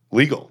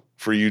legal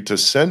for you to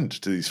send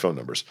to these phone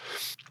numbers.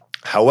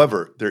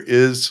 However, there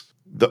is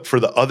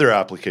for the other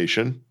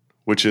application,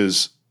 which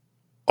is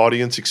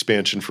audience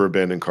expansion for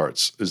abandoned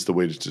carts is the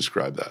way to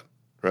describe that,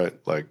 right?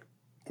 Like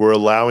we're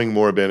allowing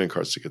more abandoned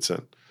carts to get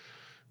sent.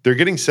 They're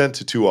getting sent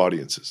to 2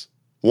 audiences.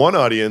 One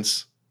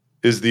audience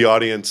is the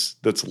audience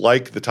that's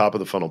like the top of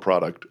the funnel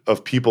product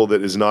of people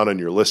that is not on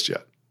your list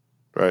yet,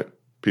 right?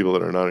 People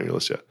that are not on your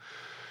list yet.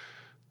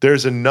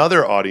 There's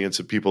another audience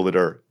of people that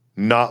are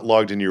not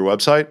logged into your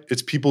website.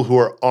 It's people who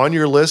are on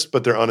your list,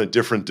 but they're on a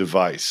different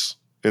device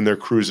and they're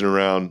cruising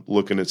around,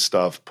 looking at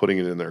stuff, putting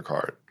it in their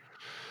cart.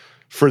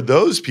 For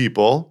those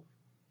people,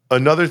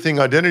 another thing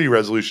identity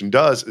resolution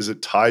does is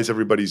it ties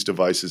everybody's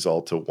devices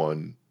all to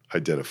one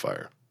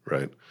identifier,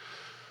 right?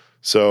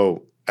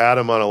 So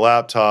Adam on a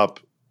laptop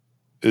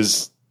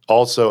is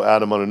also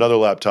Adam on another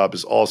laptop,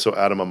 is also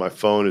Adam on my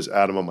phone, is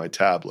Adam on my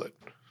tablet.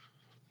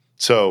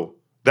 So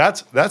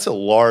that's a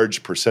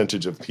large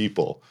percentage of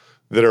people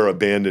that are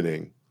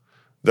abandoning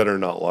that are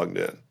not logged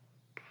in.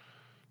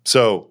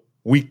 So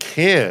we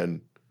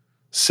can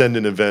send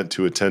an event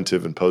to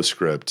Attentive and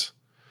Postscript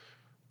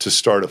to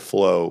start a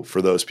flow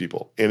for those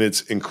people. And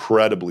it's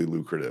incredibly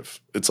lucrative.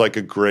 It's like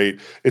a great,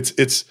 it's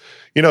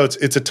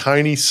a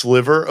tiny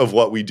sliver of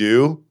what we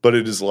do, but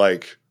it is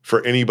like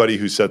for anybody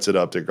who sets it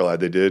up, they're glad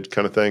they did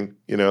kind of thing,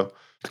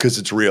 because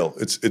it's real.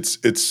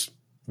 It's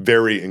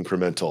very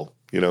incremental,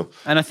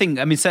 And I think,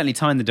 certainly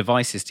tying the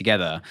devices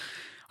together,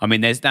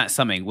 that's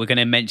something, we're going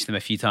to mention them a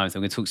few times.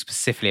 I'm going to talk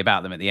specifically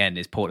about them at the end,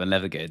 is Portland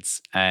Leather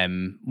Goods.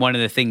 One of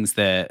the things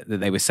that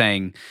they were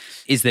saying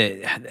is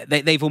that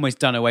they've almost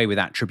done away with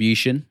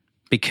attribution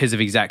because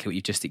of exactly what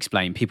you've just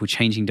explained. People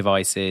changing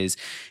devices,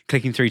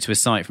 clicking through to a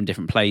site from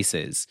different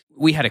places.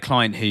 We had a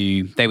client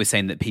who, they were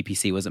saying that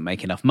PPC wasn't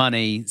making enough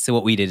money. So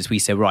what we did is we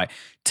said, right,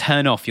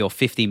 turn off your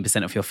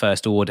 15% off your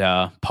first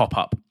order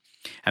pop-up.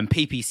 And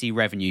PPC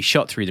revenue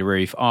shot through the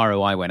roof,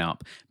 ROI went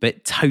up,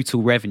 but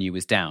total revenue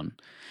was down.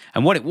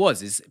 And what it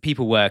was is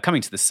people were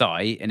coming to the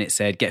site and it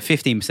said, get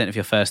 15% of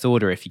your first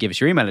order if you give us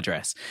your email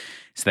address.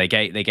 So they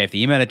gave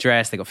the email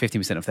address, they got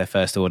 15% of their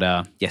first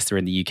order. Yes, they're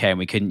in the UK and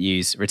we couldn't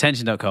use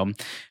retention.com.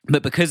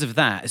 But because of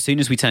that, as soon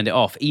as we turned it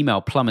off,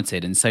 email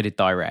plummeted and so did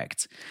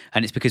direct.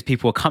 And it's because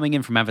people were coming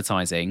in from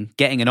advertising,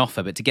 getting an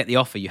offer, but to get the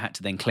offer, you had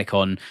to then click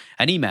on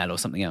an email or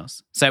something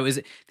else. So it was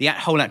the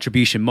whole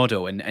attribution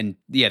model. And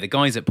the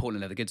guys at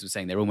Portland Leather Goods were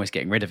saying they're almost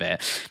getting rid of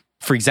it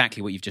for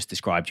exactly what you've just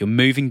described. You're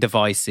moving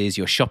devices,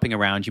 you're shopping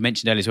around. You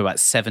mentioned earlier about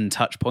 7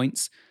 touch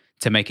points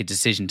to make a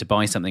decision to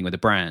buy something with a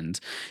brand.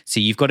 So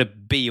you've got to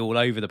be all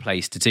over the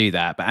place to do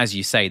that. But as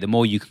you say, the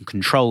more you can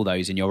control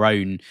those in your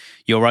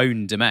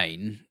own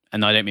domain,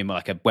 and I don't mean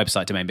like a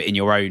website domain, but in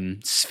your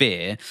own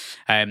sphere,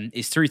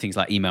 is through things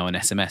like email and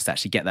SMS to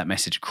actually get that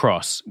message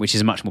across, which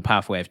is a much more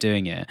powerful way of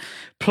doing it.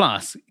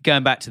 Plus,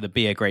 going back to the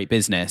be a great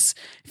business,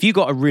 if you've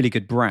got a really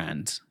good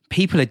brand,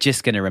 people are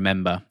just going to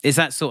remember. It's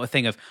that sort of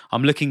thing of,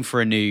 I'm looking for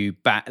a new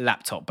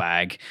laptop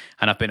bag,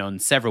 and I've been on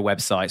several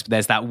websites, but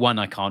there's that one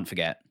I can't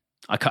forget.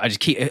 I just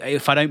keep,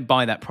 if I don't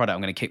buy that product,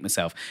 I'm going to kick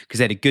myself because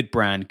they had a good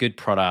brand, good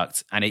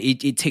product, and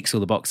it ticks all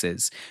the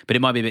boxes, but it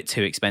might be a bit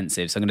too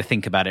expensive. So I'm going to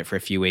think about it for a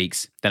few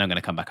weeks, then I'm going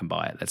to come back and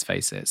buy it, let's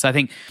face it. So I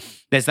think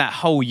there's that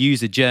whole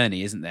user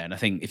journey, isn't there? And I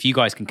think if you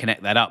guys can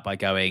connect that up by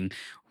going,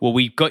 well,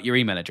 we've got your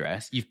email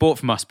address, you've bought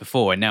from us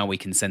before, and now we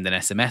can send an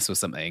SMS or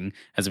something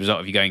as a result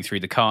of you going through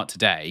the cart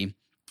today.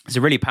 It's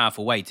a really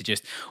powerful way to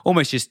just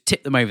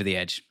tip them over the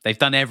edge. They've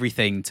done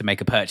everything to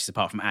make a purchase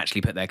apart from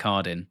actually put their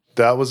card in.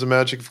 That was the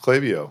magic of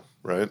Klaviyo,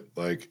 right?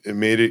 Like, it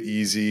made it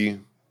easy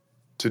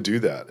to do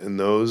that. And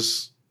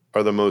those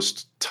are the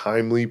most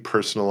timely,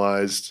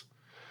 personalized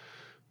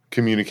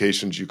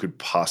communications you could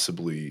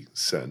possibly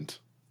send.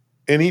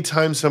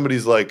 Anytime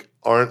somebody's like,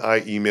 aren't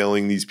I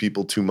emailing these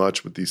people too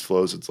much with these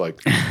flows? It's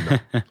like, no.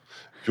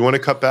 If you want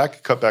to cut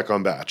back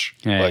on batch.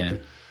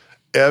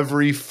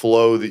 Every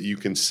flow that you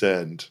can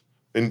send.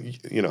 And,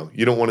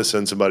 you don't want to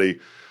send somebody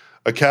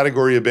a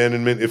category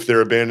abandonment if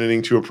they're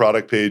abandoning to a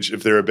product page,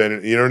 if they're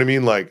abandoning, you know what I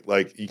mean?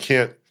 Like you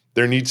can't,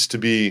 there needs to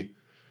be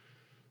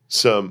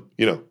some,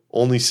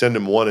 only send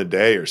them one a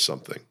day or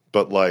something,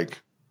 but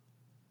like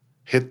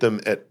hit them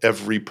at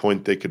every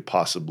point they could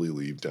possibly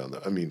leave down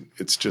there. I mean,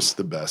 it's just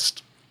the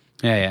best.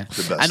 Yeah.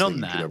 The best and on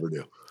thing that, you could ever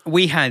do.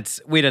 We had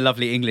a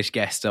lovely English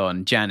guest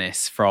on,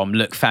 Janice from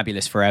Look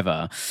Fabulous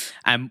Forever.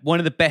 And one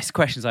of the best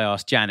questions I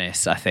asked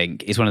Janice, I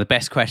think, is one of the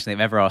best questions they've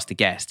ever asked a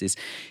guest, is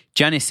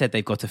Janice said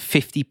they've got a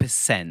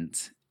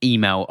 50%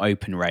 email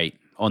open rate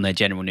on their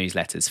general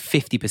newsletters,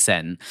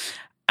 50%.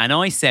 And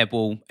I said,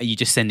 well, are you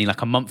just sending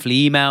like a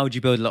monthly email? Do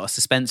you build a lot of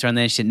suspense around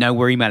there? She said, no,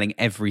 we're emailing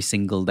every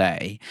single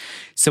day.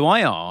 So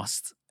I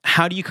asked,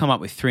 how do you come up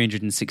with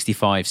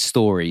 365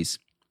 stories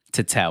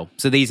to tell?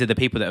 So these are the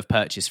people that have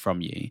purchased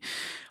from you.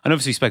 And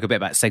obviously we spoke a bit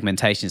about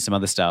segmentation and some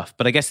other stuff,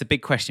 but I guess the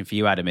big question for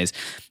you, Adam, is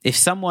if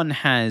someone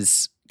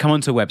has come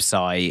onto a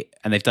website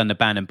and they've done the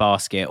abandoned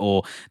basket,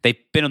 or they've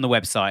been on the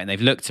website and they've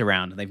looked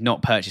around and they've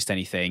not purchased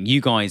anything, you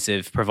guys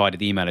have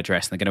provided the email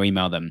address and they're going to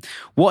email them.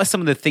 What are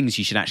some of the things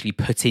you should actually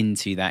put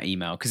into that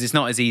email? Because it's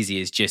not as easy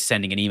as just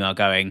sending an email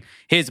going,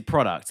 here's a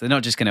product. They're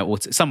not just going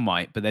to, some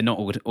might, but they're not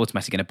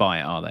automatically going to buy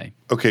it, are they?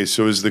 Okay,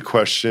 so is the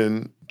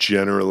question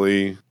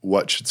generally,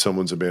 what should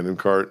someone's abandoned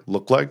cart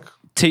look like?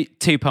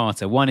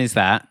 Two-parter. One is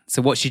that.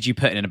 So what should you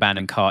put in an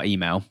abandoned cart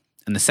email?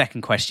 And the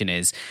second question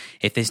is,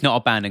 if there's not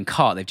abandoned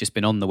cart, they've just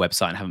been on the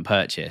website and haven't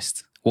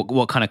purchased,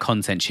 what kind of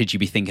content should you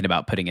be thinking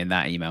about putting in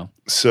that email?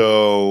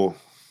 So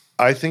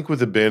I think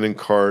with abandoned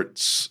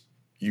carts,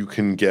 you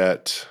can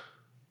get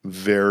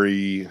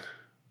very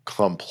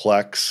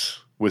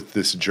complex with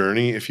this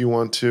journey if you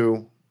want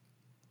to.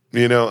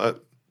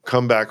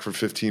 Come back for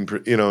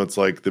 15, it's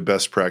like the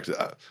best practice.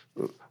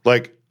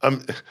 Like,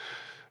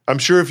 I'm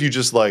sure if you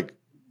just like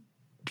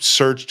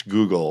searched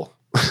Google,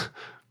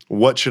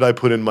 what should I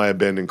put in my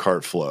abandoned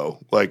cart flow?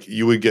 Like,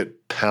 you would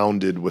get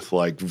pounded with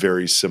like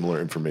very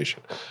similar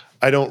information.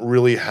 I don't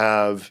really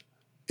have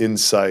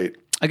insight.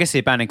 I guess the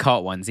abandoned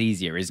cart one's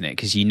easier, isn't it?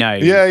 Because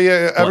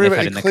Yeah.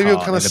 Everybody,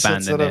 Klaviyo kind of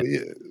sets that up.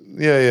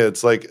 Yeah.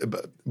 It's like,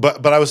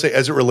 but I would say,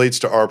 as it relates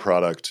to our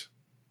product,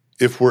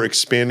 if we're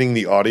expanding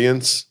the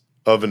audience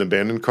of an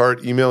abandoned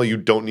cart email, you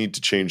don't need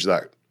to change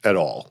that at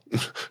all.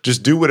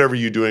 Just do whatever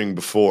you're doing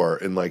before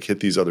and like hit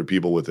these other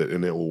people with it,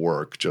 and it will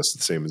work just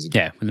the same as it.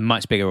 Yeah, with a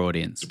much bigger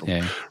audience.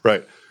 Yeah.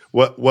 Right.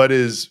 What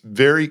is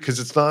because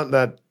it's not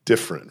that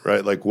different,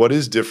 right? Like, what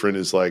is different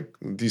is like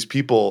these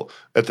people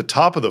at the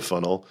top of the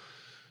funnel,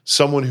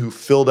 someone who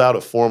filled out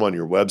a form on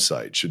your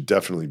website should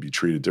definitely be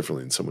treated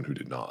differently than someone who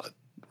did not,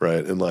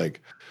 right? And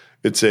like,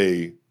 it's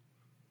a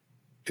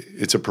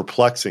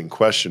perplexing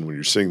question when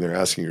you're sitting there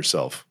asking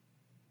yourself,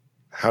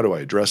 how do I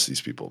address these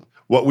people?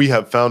 What we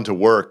have found to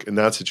work in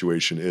that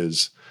situation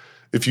is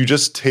if you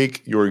just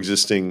take your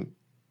existing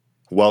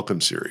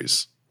welcome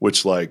series,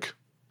 which like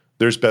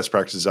there's best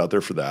practices out there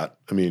for that.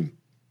 I mean,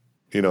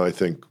 I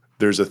think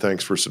there's a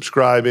thanks for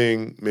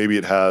subscribing. Maybe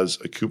it has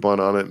a coupon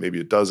on it. Maybe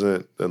it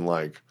doesn't. Then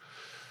like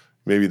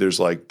maybe there's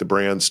like the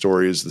brand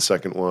story is the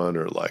second one,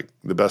 or like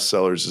the best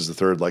sellers is the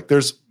third. Like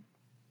there's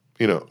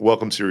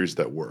welcome series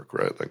that work,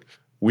 right? Like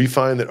we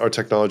find that our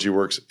technology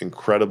works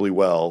incredibly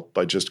well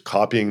by just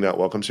copying that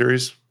welcome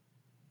series,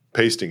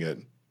 pasting it,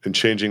 and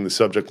changing the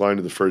subject line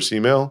to the first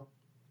email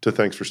to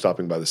thanks for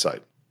stopping by the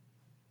site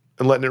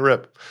and letting it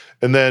rip.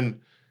 And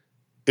then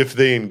if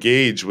they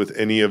engage with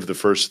any of the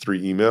first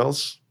 3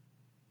 emails,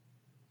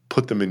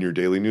 put them in your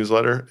daily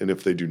newsletter. And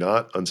if they do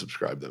not,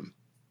 unsubscribe them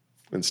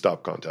and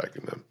stop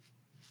contacting them.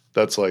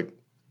 That's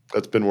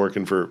been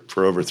working for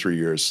over 3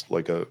 years,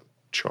 like a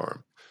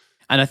charm.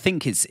 And I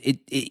think it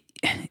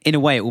in a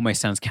way, it almost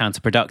sounds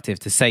counterproductive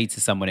to say to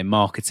someone in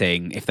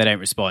marketing, if they don't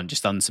respond,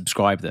 just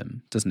unsubscribe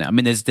them, doesn't it? I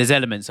mean, there's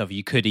elements of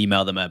you could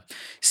email them a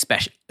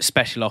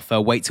special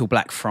offer, wait till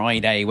Black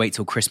Friday, wait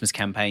till Christmas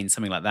campaign,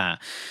 something like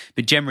that.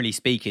 But generally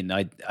speaking,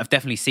 I've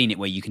definitely seen it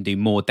where you can do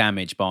more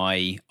damage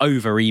by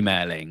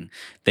over-emailing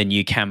than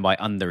you can by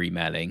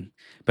under-emailing.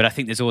 But I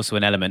think there's also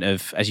an element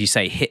of, as you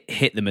say,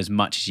 hit them as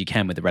much as you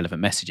can with the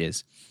relevant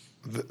messages.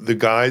 The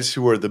guys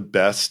who are the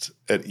best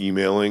at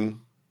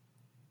emailing,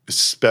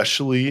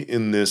 especially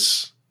in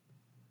this,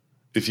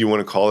 if you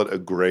want to call it a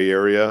gray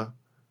area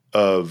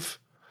of,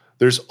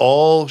 there's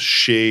all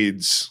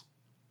shades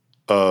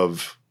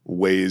of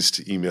ways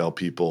to email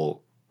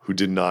people who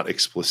did not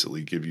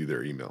explicitly give you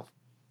their email.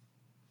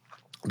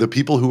 The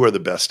people who are the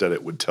best at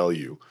it would tell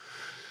you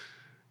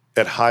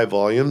at high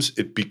volumes,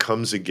 it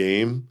becomes a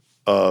game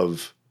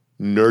of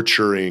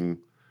nurturing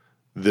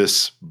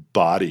this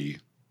body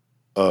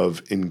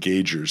of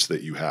engagers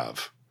that you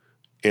have.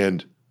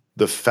 And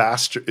the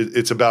faster,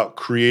 it's about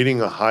creating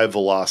a high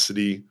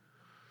velocity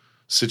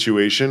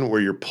situation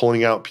where you're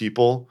pulling out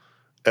people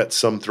at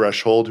some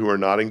threshold who are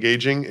not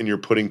engaging, and you're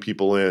putting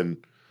people in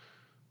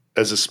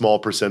as a small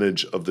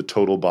percentage of the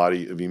total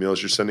body of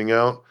emails you're sending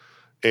out.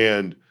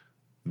 And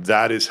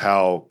that is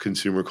how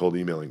consumer cold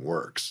emailing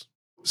works.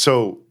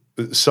 So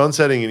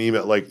sunsetting an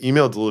email, like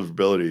email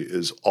deliverability,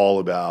 is all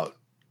about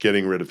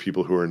getting rid of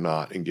people who are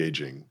not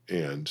engaging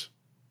and,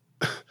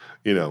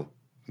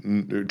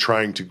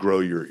 trying to grow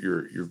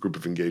your group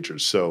of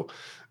engagers. So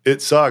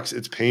it sucks.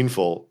 It's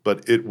painful,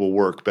 but it will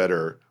work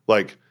better.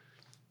 Like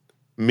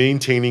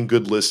maintaining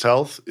good list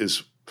health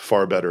is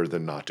far better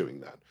than not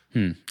doing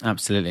that.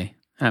 Absolutely.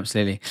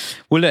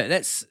 Well,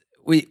 look,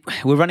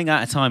 we're running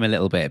out of time a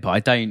little bit, but I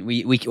don't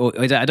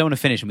want to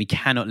finish, and we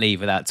cannot leave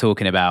without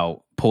talking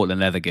about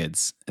Portland Leather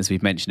Goods, as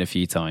we've mentioned a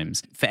few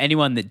times. For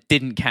anyone that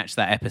didn't catch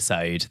that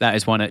episode, that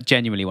is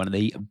genuinely one of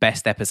the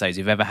best episodes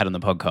we've ever had on the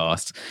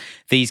podcast.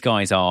 These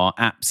guys are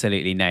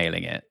absolutely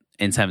nailing it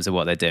in terms of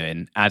what they're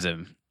doing.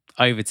 Adam,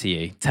 over to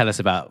you. Tell us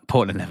about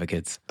Portland Leather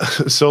Goods.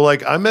 So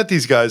I met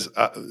these guys,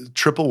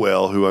 Triple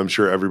Whale, who I'm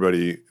sure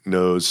everybody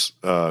knows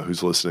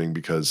who's listening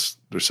because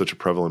they're such a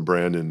prevalent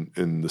brand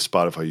in the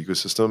Spotify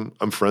ecosystem.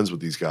 I'm friends with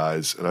these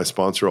guys, and I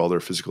sponsor all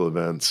their physical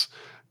events.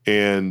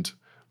 And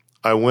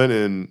I went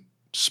and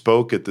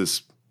spoke at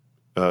this,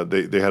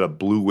 they had a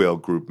Blue Whale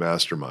Group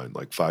mastermind,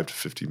 like 5 to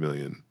 50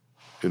 million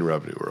in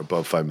revenue, or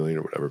above 5 million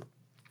or whatever.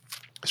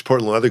 These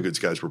Portland Leather Goods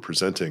guys were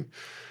presenting.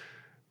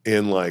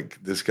 And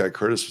this guy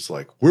Curtis was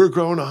like, we're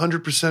growing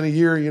 100% a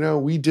year.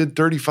 We did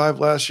 35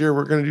 last year.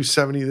 We're going to do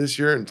 70 this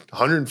year and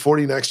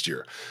 140 next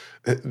year.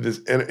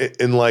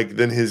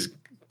 Then his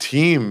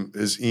team,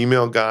 his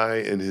email guy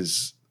and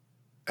his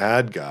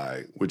ad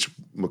guy, which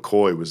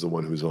McCoy was the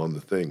one who was on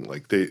the thing.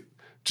 They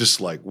just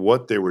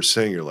what they were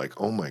saying, you're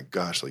like, oh my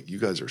gosh, you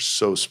guys are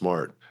so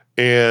smart.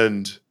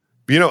 And,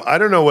 I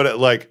don't know what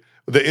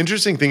the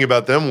interesting thing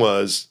about them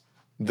was,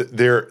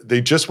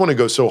 they just want to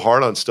go so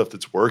hard on stuff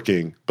that's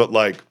working, but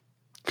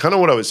kind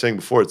of what I was saying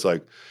before, it's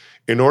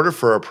in order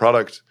for our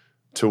product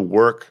to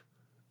work,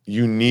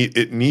 we need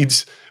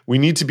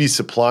to be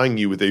supplying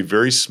you with a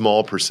very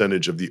small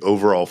percentage of the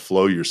overall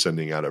flow you're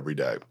sending out every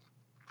day.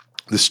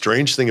 The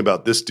strange thing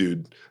about this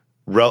dude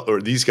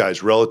or these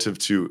guys relative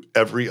to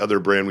every other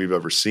brand we've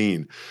ever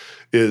seen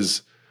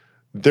is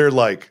they're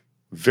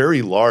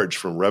very large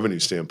from a revenue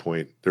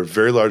standpoint. They're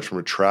very large from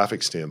a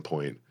traffic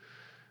standpoint.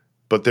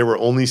 But they were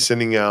only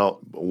sending out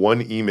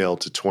one email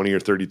to 20 or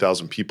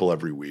 30,000 people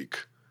every week.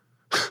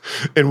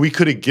 And we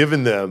could have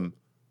given them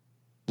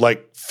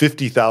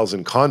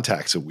 50,000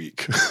 contacts a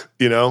week,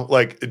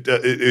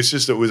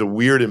 it was a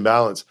weird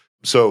imbalance.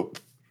 So,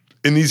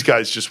 and these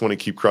guys just want to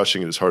keep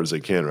crushing it as hard as they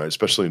can, right?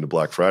 Especially into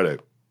Black Friday.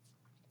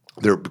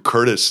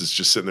 Curtis is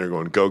just sitting there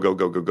going, go, go,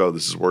 go, go, go.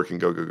 This is working,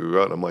 go, go, go,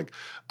 go. And I'm like,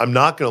 I'm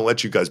not going to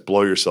let you guys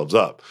blow yourselves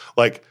up.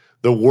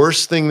 The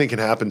worst thing that can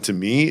happen to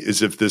me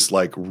is if this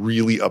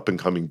really up and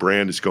coming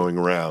brand is going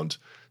around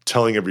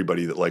telling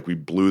everybody that we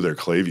blew their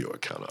Klaviyo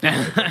account up.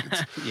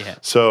 Yeah.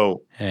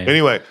 So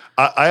anyway,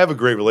 I have a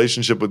great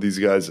relationship with these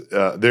guys.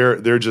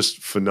 They're just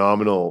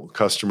phenomenal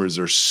customers.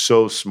 They're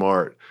so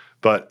smart.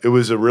 But it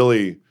was a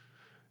really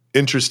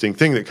interesting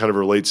thing that kind of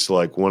relates to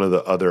one of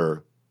the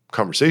other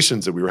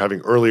conversations that we were having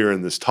earlier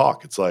in this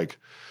talk. It's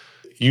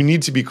you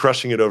need to be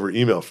crushing it over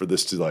email for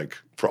this to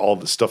for all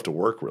this stuff to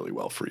work really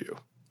well for you.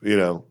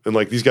 And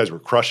these guys were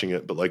crushing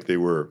it, but they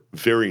were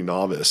very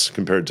novice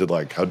compared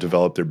to how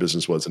developed their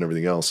business was and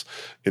everything else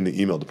in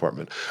the email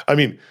department. I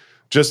mean,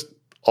 just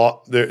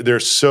they're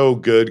so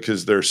good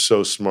because they're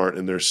so smart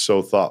and they're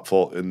so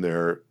thoughtful, and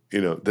they're,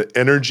 the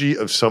energy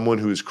of someone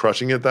who is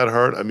crushing it that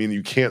hard. I mean,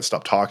 you can't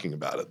stop talking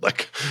about it.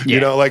 Like,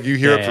 you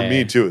hear it from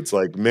me too. It's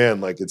like,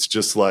 man, like, it's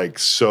just like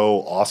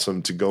so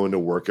awesome to go into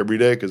work every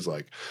day because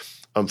like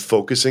I'm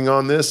focusing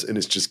on this and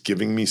it's just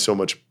giving me so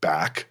much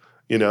back,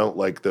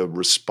 like the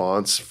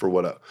response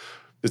for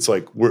it's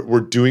like we're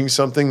doing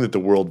something that the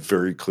world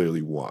very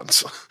clearly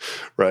wants,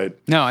 right?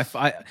 No,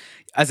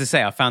 as I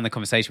say, I found the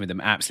conversation with them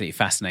absolutely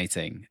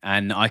fascinating,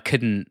 and I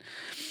couldn't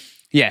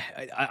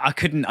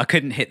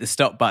hit the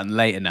stop button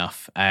late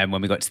enough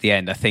when we got to the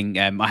end. I think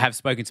I have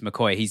spoken to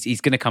McCoy.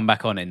 He's going to come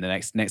back on in the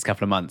next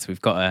couple of months.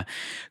 We've got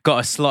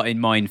a slot in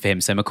mind for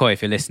him. So McCoy,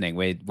 if you're listening,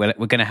 we're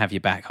going to have you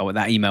back.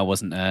 That email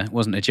wasn't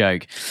a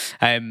joke.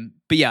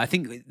 But yeah, I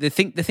think the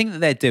thing that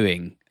they're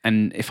doing,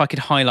 and if I could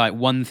highlight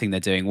one thing they're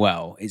doing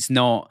well, it's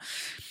not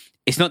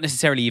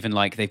necessarily even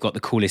like they've got the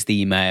coolest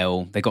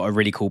email, they've got a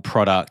really cool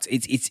product.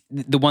 It's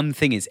the one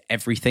thing is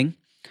everything.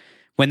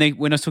 When I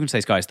was talking to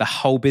those guys, the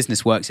whole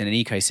business works in an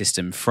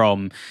ecosystem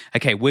from,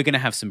 okay, we're going to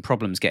have some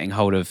problems getting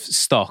hold of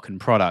stock and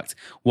product.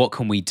 What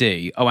can we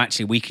do? Oh,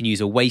 actually, we can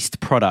use a waste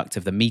product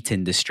of the meat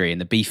industry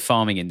and the beef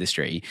farming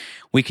industry.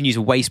 We can use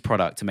a waste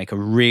product to make a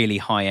really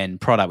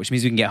high-end product, which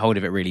means we can get hold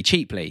of it really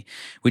cheaply,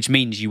 which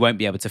means you won't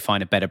be able to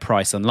find a better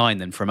price online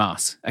than from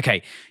us.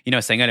 Okay, I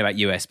was saying earlier about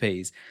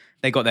USPs.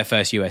 They got their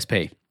first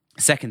USP.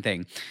 Second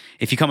thing,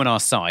 if you come on our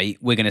site,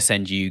 we're going to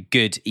send you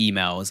good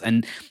emails.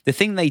 And the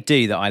thing they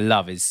do that I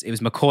love is, it was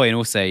McCoy, and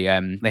also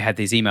they had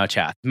this email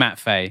chat, Matt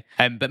Fay.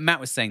 But Matt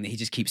was saying that he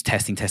just keeps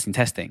testing.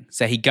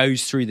 So he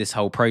goes through this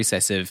whole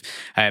process of,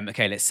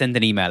 okay, let's send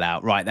an email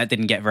out. Right, that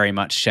didn't get very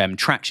much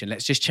traction.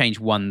 Let's just change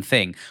one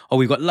thing. Oh,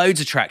 we've got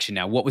loads of traction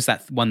now. What was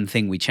that one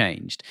thing we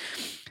changed?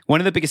 One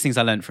of the biggest things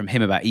I learned from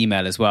him about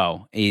email as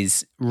well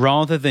is,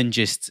 rather than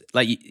just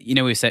like, we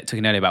were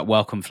talking earlier about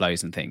welcome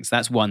flows and things.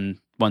 That's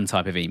one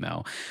type of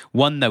email.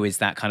 One, though, is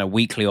that kind of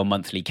weekly or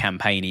monthly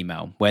campaign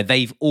email where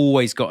they've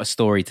always got a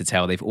story to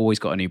tell. They've always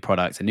got a new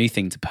product, a new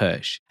thing to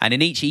push. And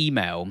in each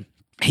email,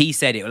 he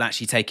said it will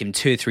actually take him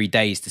 2 or 3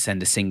 days to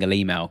send a single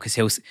email, because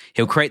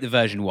he'll create the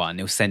version 1,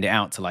 he'll send it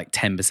out to like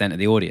 10% of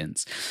the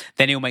audience.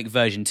 Then he'll make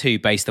version 2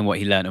 based on what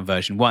he learned on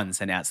version 1,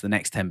 send it out to the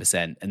next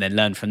 10%, and then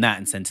learn from that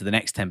and send to the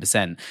next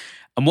 10%.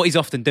 And what he's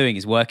often doing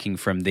is working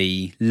from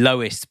the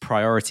lowest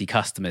priority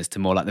customers to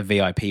more like the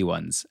VIP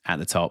ones at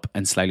the top,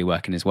 and slowly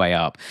working his way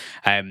up.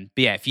 But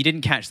yeah, if you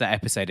didn't catch that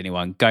episode,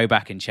 anyone, go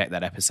back and check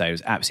that episode. It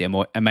was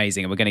absolutely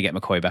amazing. And we're going to get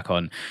McCoy back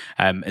on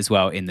as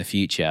well in the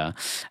future.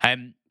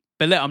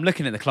 But look, I'm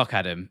looking at the clock,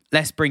 Adam.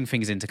 Let's bring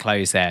things into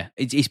close there.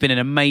 It's been an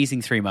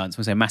amazing 3 months. I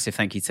want to say a massive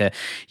thank you to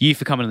you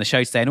for coming on the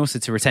show today, and also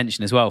to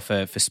Retention as well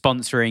for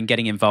sponsoring,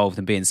 getting involved,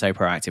 and being so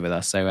proactive with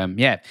us. So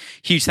yeah,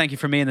 huge thank you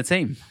from me and the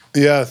team.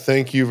 Yeah,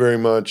 thank you very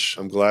much.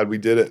 I'm glad we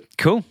did it.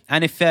 Cool.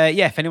 And if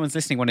anyone's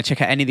listening, want to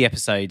check out any of the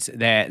episodes,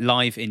 they're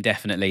live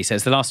indefinitely. So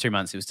it's the last 3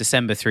 months. It was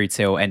December through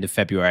till end of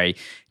February.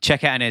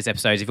 Check out any of those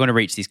episodes. If you want to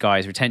reach these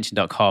guys,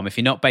 retention.com. If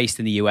you're not based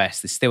in the US,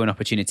 there's still an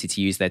opportunity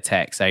to use their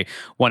tech. So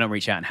why not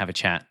reach out and have a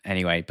chat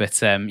anyway?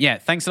 But yeah,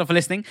 thanks a lot for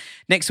listening.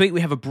 Next week,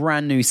 we have a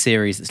brand new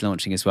series that's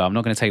launching as well. I'm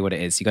not going to tell you what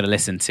it is. You've got to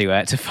listen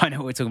to find out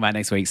what we're talking about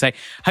next week. So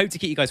hope to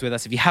keep you guys with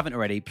us. If you haven't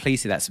already,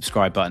 please hit that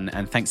subscribe button.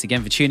 And thanks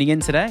again for tuning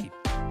in today.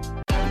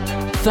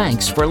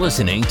 Thanks for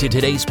listening to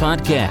today's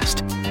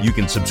podcast. You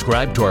can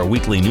subscribe to our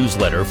weekly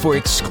newsletter for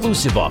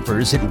exclusive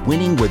offers at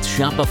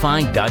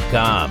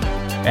winningwithshopify.com.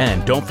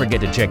 And don't forget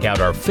to check out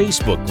our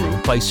Facebook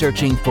group by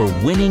searching for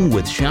Winning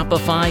with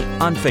Shopify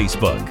on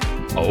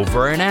Facebook.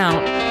 Over and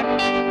out.